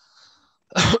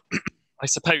I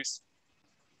suppose,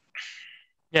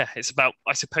 yeah, it's about,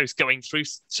 I suppose, going through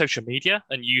social media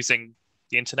and using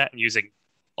the internet and using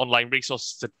online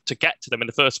resources to get to them in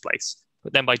the first place.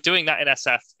 But then by doing that in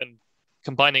SF and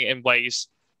combining it in ways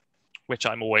which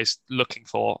I'm always looking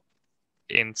for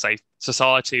in, say,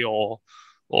 society or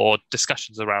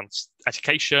discussions around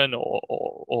education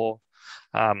or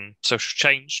social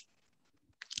change,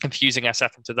 infusing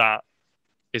SF into that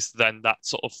is then that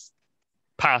sort of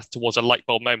path towards a light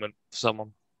bulb moment for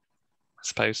someone, I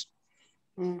suppose.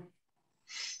 And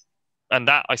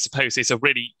that, I suppose, is a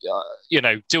really,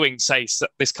 doing, say,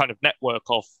 this kind of network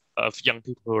of young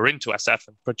people who are into SF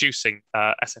and producing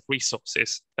SF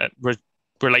resources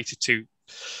related to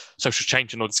social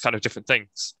change and all these kind of different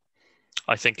things,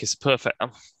 I think is perfect.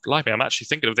 Blimey, I'm actually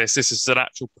thinking of this. This is an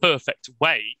actual perfect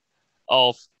way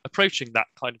of approaching that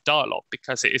kind of dialogue,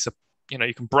 because it is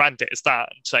you can brand it as that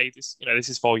and say this, this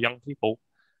is for young people,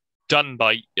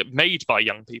 made by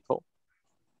young people.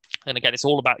 And again, it's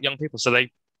all about young people, so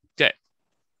they get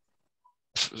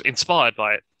inspired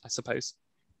by it, I suppose.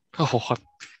 Oh,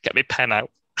 get my pen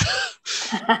out.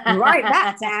 Write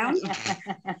that down.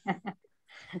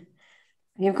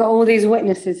 You've got all these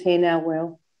witnesses here now,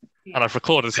 Will. And I've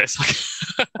recorded this.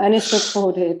 And it's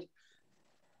recorded.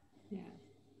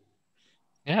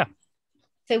 Yeah.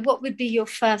 So what would be your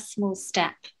first small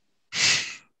step?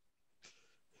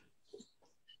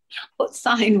 What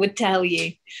sign would tell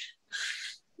you?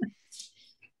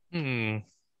 I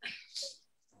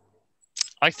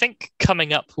think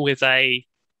coming up with I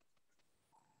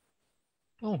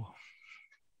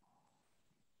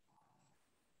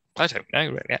don't know,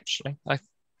 really, actually. I've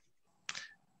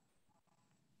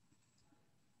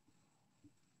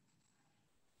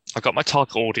got my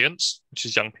target audience, which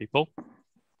is young people.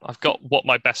 I've got what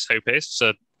my best hope is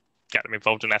to get them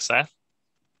involved in SF.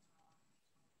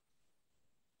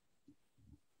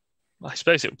 I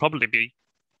suppose it would probably be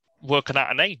working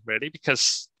out a name, really,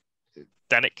 because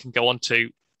then it can go on to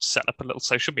set up a little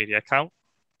social media account.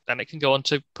 Then it can go on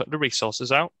to putting the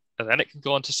resources out. And then it can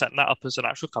go on to setting that up as an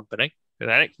actual company. And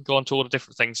then it can go on to all the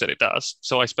different things that it does.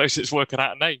 So I suppose it's working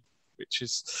out a name, which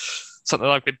is something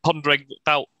I've been pondering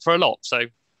about for a lot. So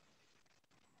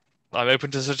I'm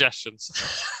open to suggestions.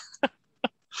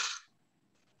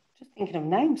 Just thinking of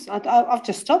names. I've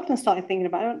just stopped and started thinking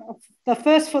about it. The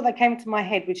first thought that came to my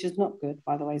head, which is not good,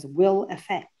 by the way, is Will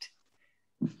Effect.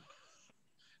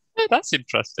 Oh, that's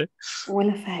interesting. Will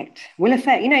Effect. Will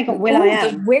Effect. You got Will I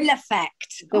Am. The Will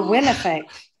Effect. The Will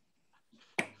Effect.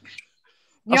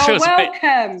 You're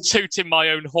welcome. Tooting my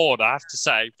own horn, I have to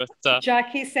say. But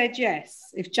Jackie said yes.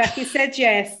 If Jackie said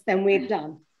yes, then we're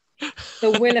done.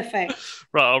 The Will Effect.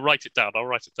 Right, I'll write it down.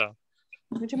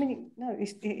 What do you mean? No,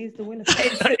 it is the Will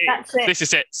Effect. That's it. This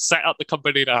is it. Set up the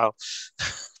company now.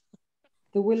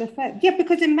 The Will Effect. Yeah,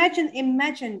 because imagine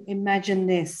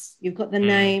this. You've got the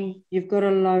name, you've got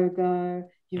a logo,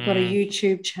 you've got a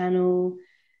YouTube channel.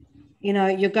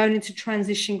 You're going into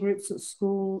transition groups at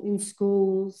school, in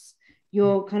schools.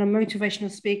 You're kind of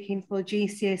motivational speaking for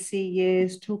GCSE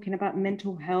years, talking about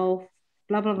mental health,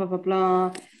 blah, blah, blah, blah,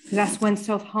 blah. That's when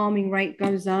self-harming rate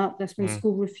goes up. That's when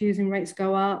school refusing rates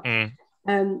go up.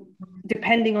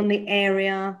 Depending on the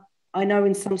area, I know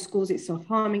in some schools it's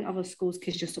self-harming, other schools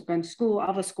kids just stop going to school,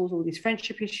 other schools all these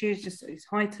friendship issues, just it's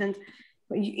heightened.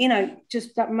 But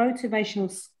just that motivational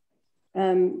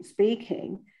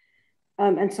speaking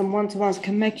and some one-to-ones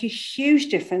can make a huge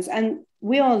difference. And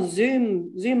we are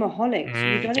Zoomaholics.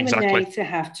 You don't even need to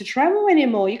have to travel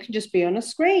anymore. You can just be on a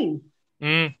screen.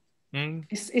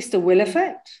 It's the Will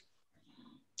Effect.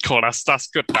 Cool, that's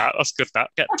good. That's good.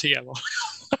 Get TM.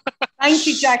 Thank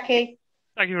you, Jackie.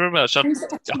 Thank you very much. I'll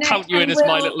count you in as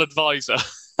my little advisor.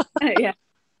 Yeah.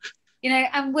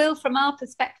 And Will, from our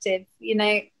perspective,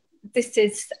 this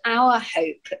is our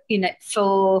hope,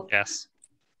 for... Yes.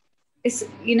 It's,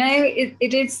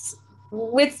 it is...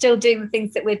 We're still doing the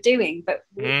things that we're doing, but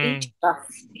each of us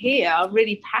here are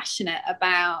really passionate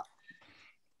about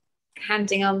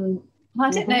handing on... Well,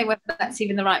 I don't know whether that's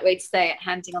even the right way to say it,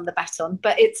 handing on the baton,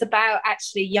 but it's about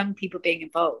actually young people being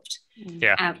involved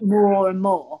more and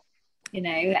more,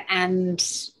 and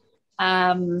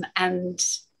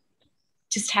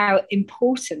just how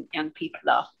important young people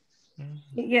are.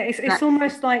 Yeah, it's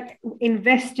almost like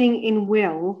investing in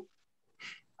Will,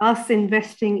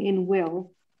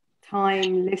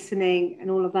 time, listening,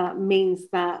 and all of that means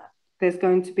that there's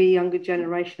going to be a younger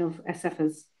generation of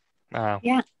SFers. Wow.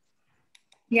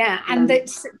 Yeah, and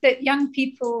that young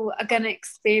people are going to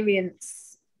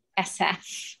experience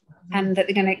SF and that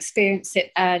they're going to experience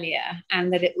it earlier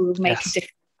and that it will make a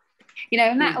difference.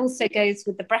 And that also goes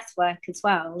with the breath work as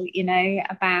well,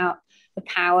 about the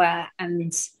power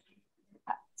and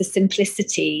the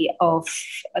simplicity of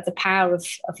the power of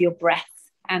your breath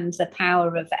and the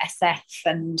power of SF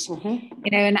and,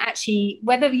 and actually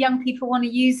whether young people want to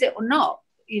use it or not,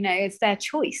 it's their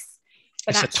choice.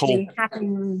 But it's actually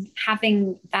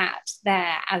having that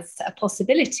there as a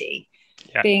possibility,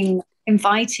 being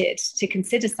invited to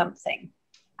consider something,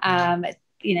 better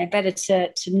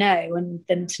to know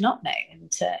than to not know, and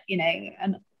to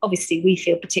and obviously we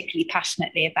feel particularly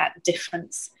passionately about the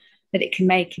difference that it can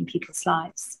make in people's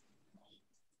lives.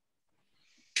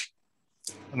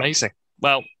 Amazing.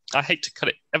 Well, I hate to cut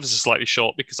it ever so slightly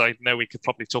short because I know we could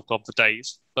probably talk on for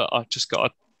days, but I've just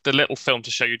got the little film to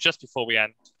show you just before we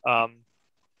end.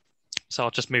 So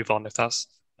I'll just move on if that's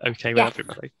okay with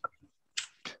everybody.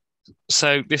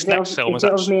 So this next film is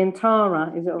it of me and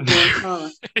Tara? Is it of me and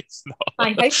Tara? It's not.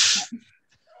 I hope so.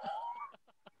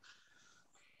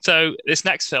 So this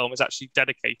next film is actually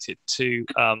dedicated to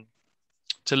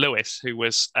Lewis, who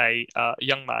was a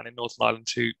young man in Northern Ireland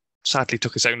who sadly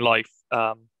took his own life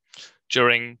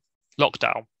during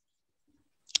lockdown.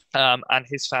 And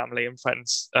his family and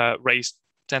friends raised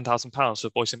 £10,000 for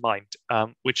Boys in Mind,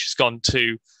 which has gone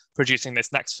to producing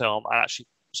this next film and actually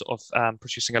sort of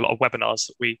producing a lot of webinars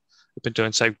that we have been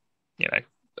doing. So,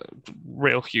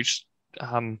 real huge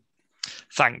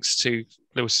thanks to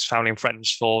Lewis's family and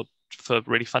friends for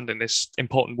really funding this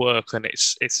important work. And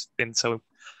it's been so,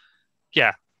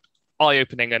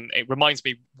 eye-opening, and it reminds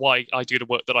me why I do the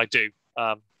work that I do,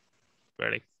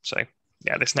 really. So,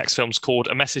 this next film's called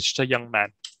A Message to Young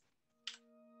Men.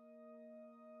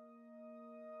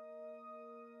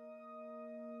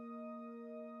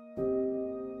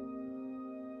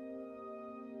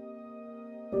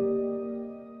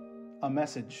 A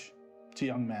message to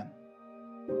young men.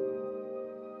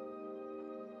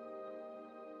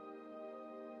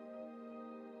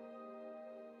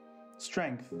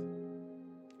 Strength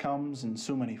comes in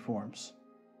so many forms: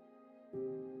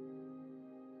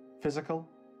 physical,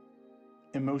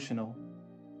 emotional,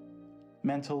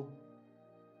 mental,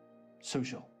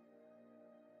 social.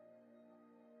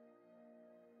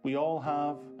 We all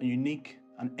have a unique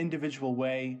and individual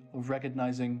way of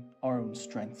recognizing our own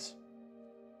strengths.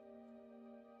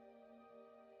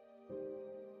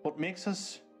 What makes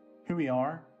us who we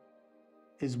are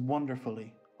is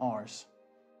wonderfully ours.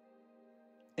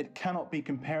 It cannot be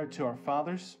compared to our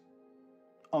fathers,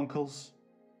 uncles,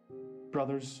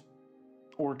 brothers,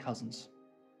 or cousins.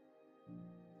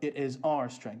 It is our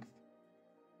strength.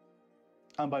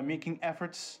 And by making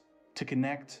efforts to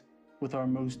connect with our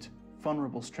most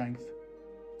vulnerable strength,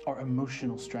 our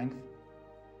emotional strength,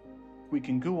 we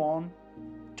can go on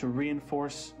to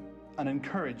reinforce and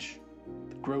encourage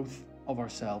the growth of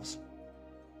ourselves.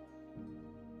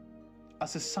 A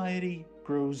society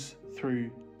grows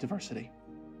through diversity.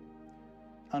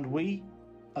 And we,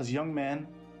 as young men,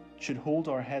 should hold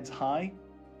our heads high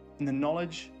in the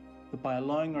knowledge that by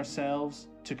allowing ourselves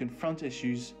to confront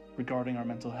issues regarding our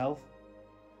mental health,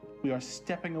 we are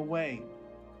stepping away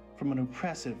from an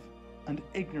oppressive and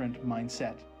ignorant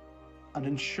mindset and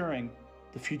ensuring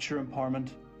the future empowerment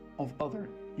of other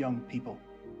young people.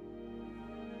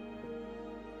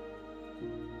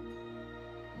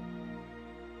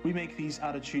 We make these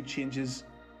attitude changes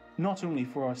not only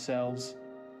for ourselves,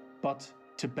 but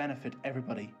to benefit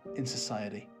everybody in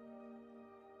society.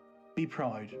 Be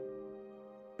proud,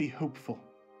 be hopeful,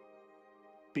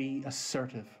 be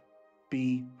assertive,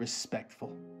 be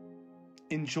respectful.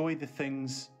 Enjoy the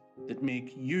things that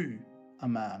make you a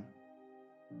man,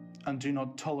 and do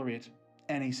not tolerate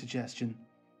any suggestion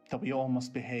that we all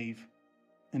must behave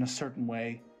in a certain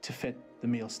way to fit the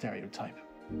male stereotype.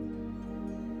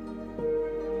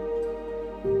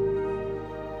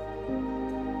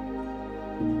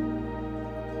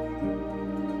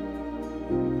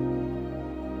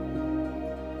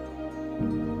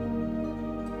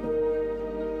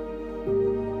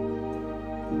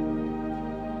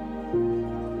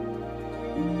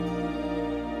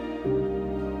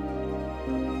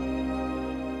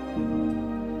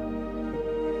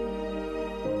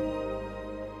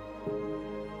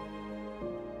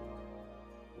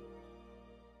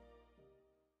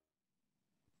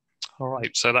 All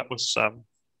right, so that was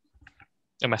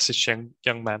A Message to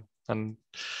Young Men, and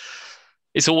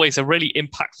it's always a really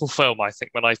impactful film, I think,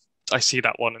 when I see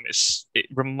that one, and it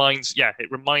reminds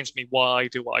me why I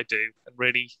do what I do, and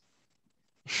really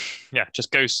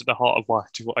just goes to the heart of why I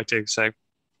do what I do. So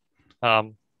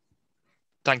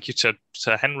thank you to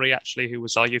Henry, actually, who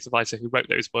was our youth advisor, who wrote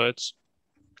those words,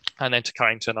 and then to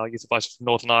Carrington, our youth advisor from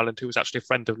Northern Ireland, who was actually a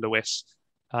friend of Lewis,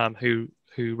 who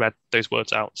read those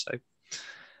words out. So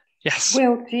yes.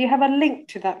 Will, do you have a link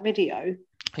to that video?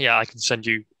 Yeah, I can send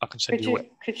you.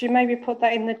 Could you maybe put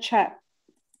that in the chat?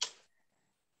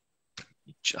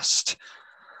 Just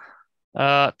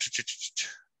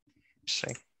see.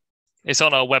 It's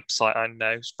on our website, I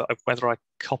know, but whether I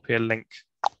copy a link.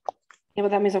 Yeah,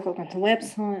 but that means I've got to go to the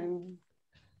website.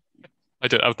 I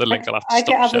don't have the link. I'll have to I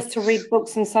get stop others to read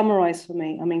books and summarize for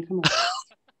me. I mean, come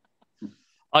on.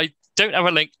 I don't have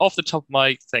a link off the top of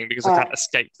my thing because I can't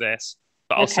escape this.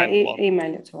 But I'll send one.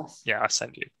 Email it to us. Yeah, I'll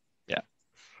send you. Yeah.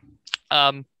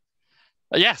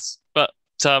 Yes, but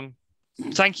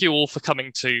thank you all for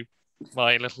coming to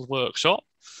my little workshop,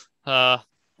 talking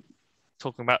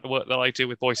about the work that I do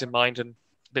with Boys in Mind and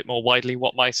a bit more widely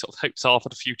what my sort of hopes are for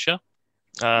the future.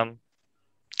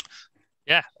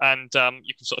 Yeah, and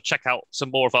you can sort of check out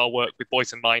some more of our work with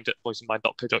Boys in Mind at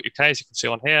boysinmind.co.uk, as you can see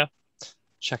on here.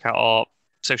 Check out our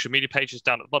social media pages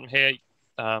down at the bottom here,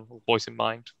 Boys in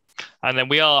Mind. And then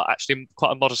we are actually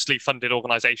quite a modestly funded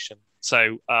organisation.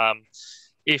 So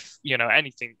if,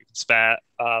 anything you can spare,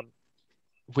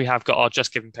 we have got our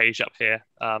Just Giving page up here,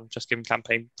 Just Giving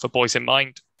campaign for Boys in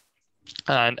Mind.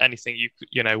 And anything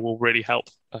will really help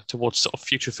towards sort of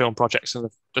future film projects and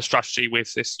the strategy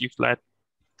with this youth-led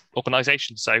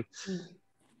organisation. So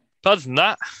other than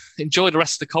that, enjoy the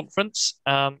rest of the conference.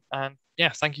 And yeah,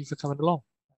 thank you for coming along.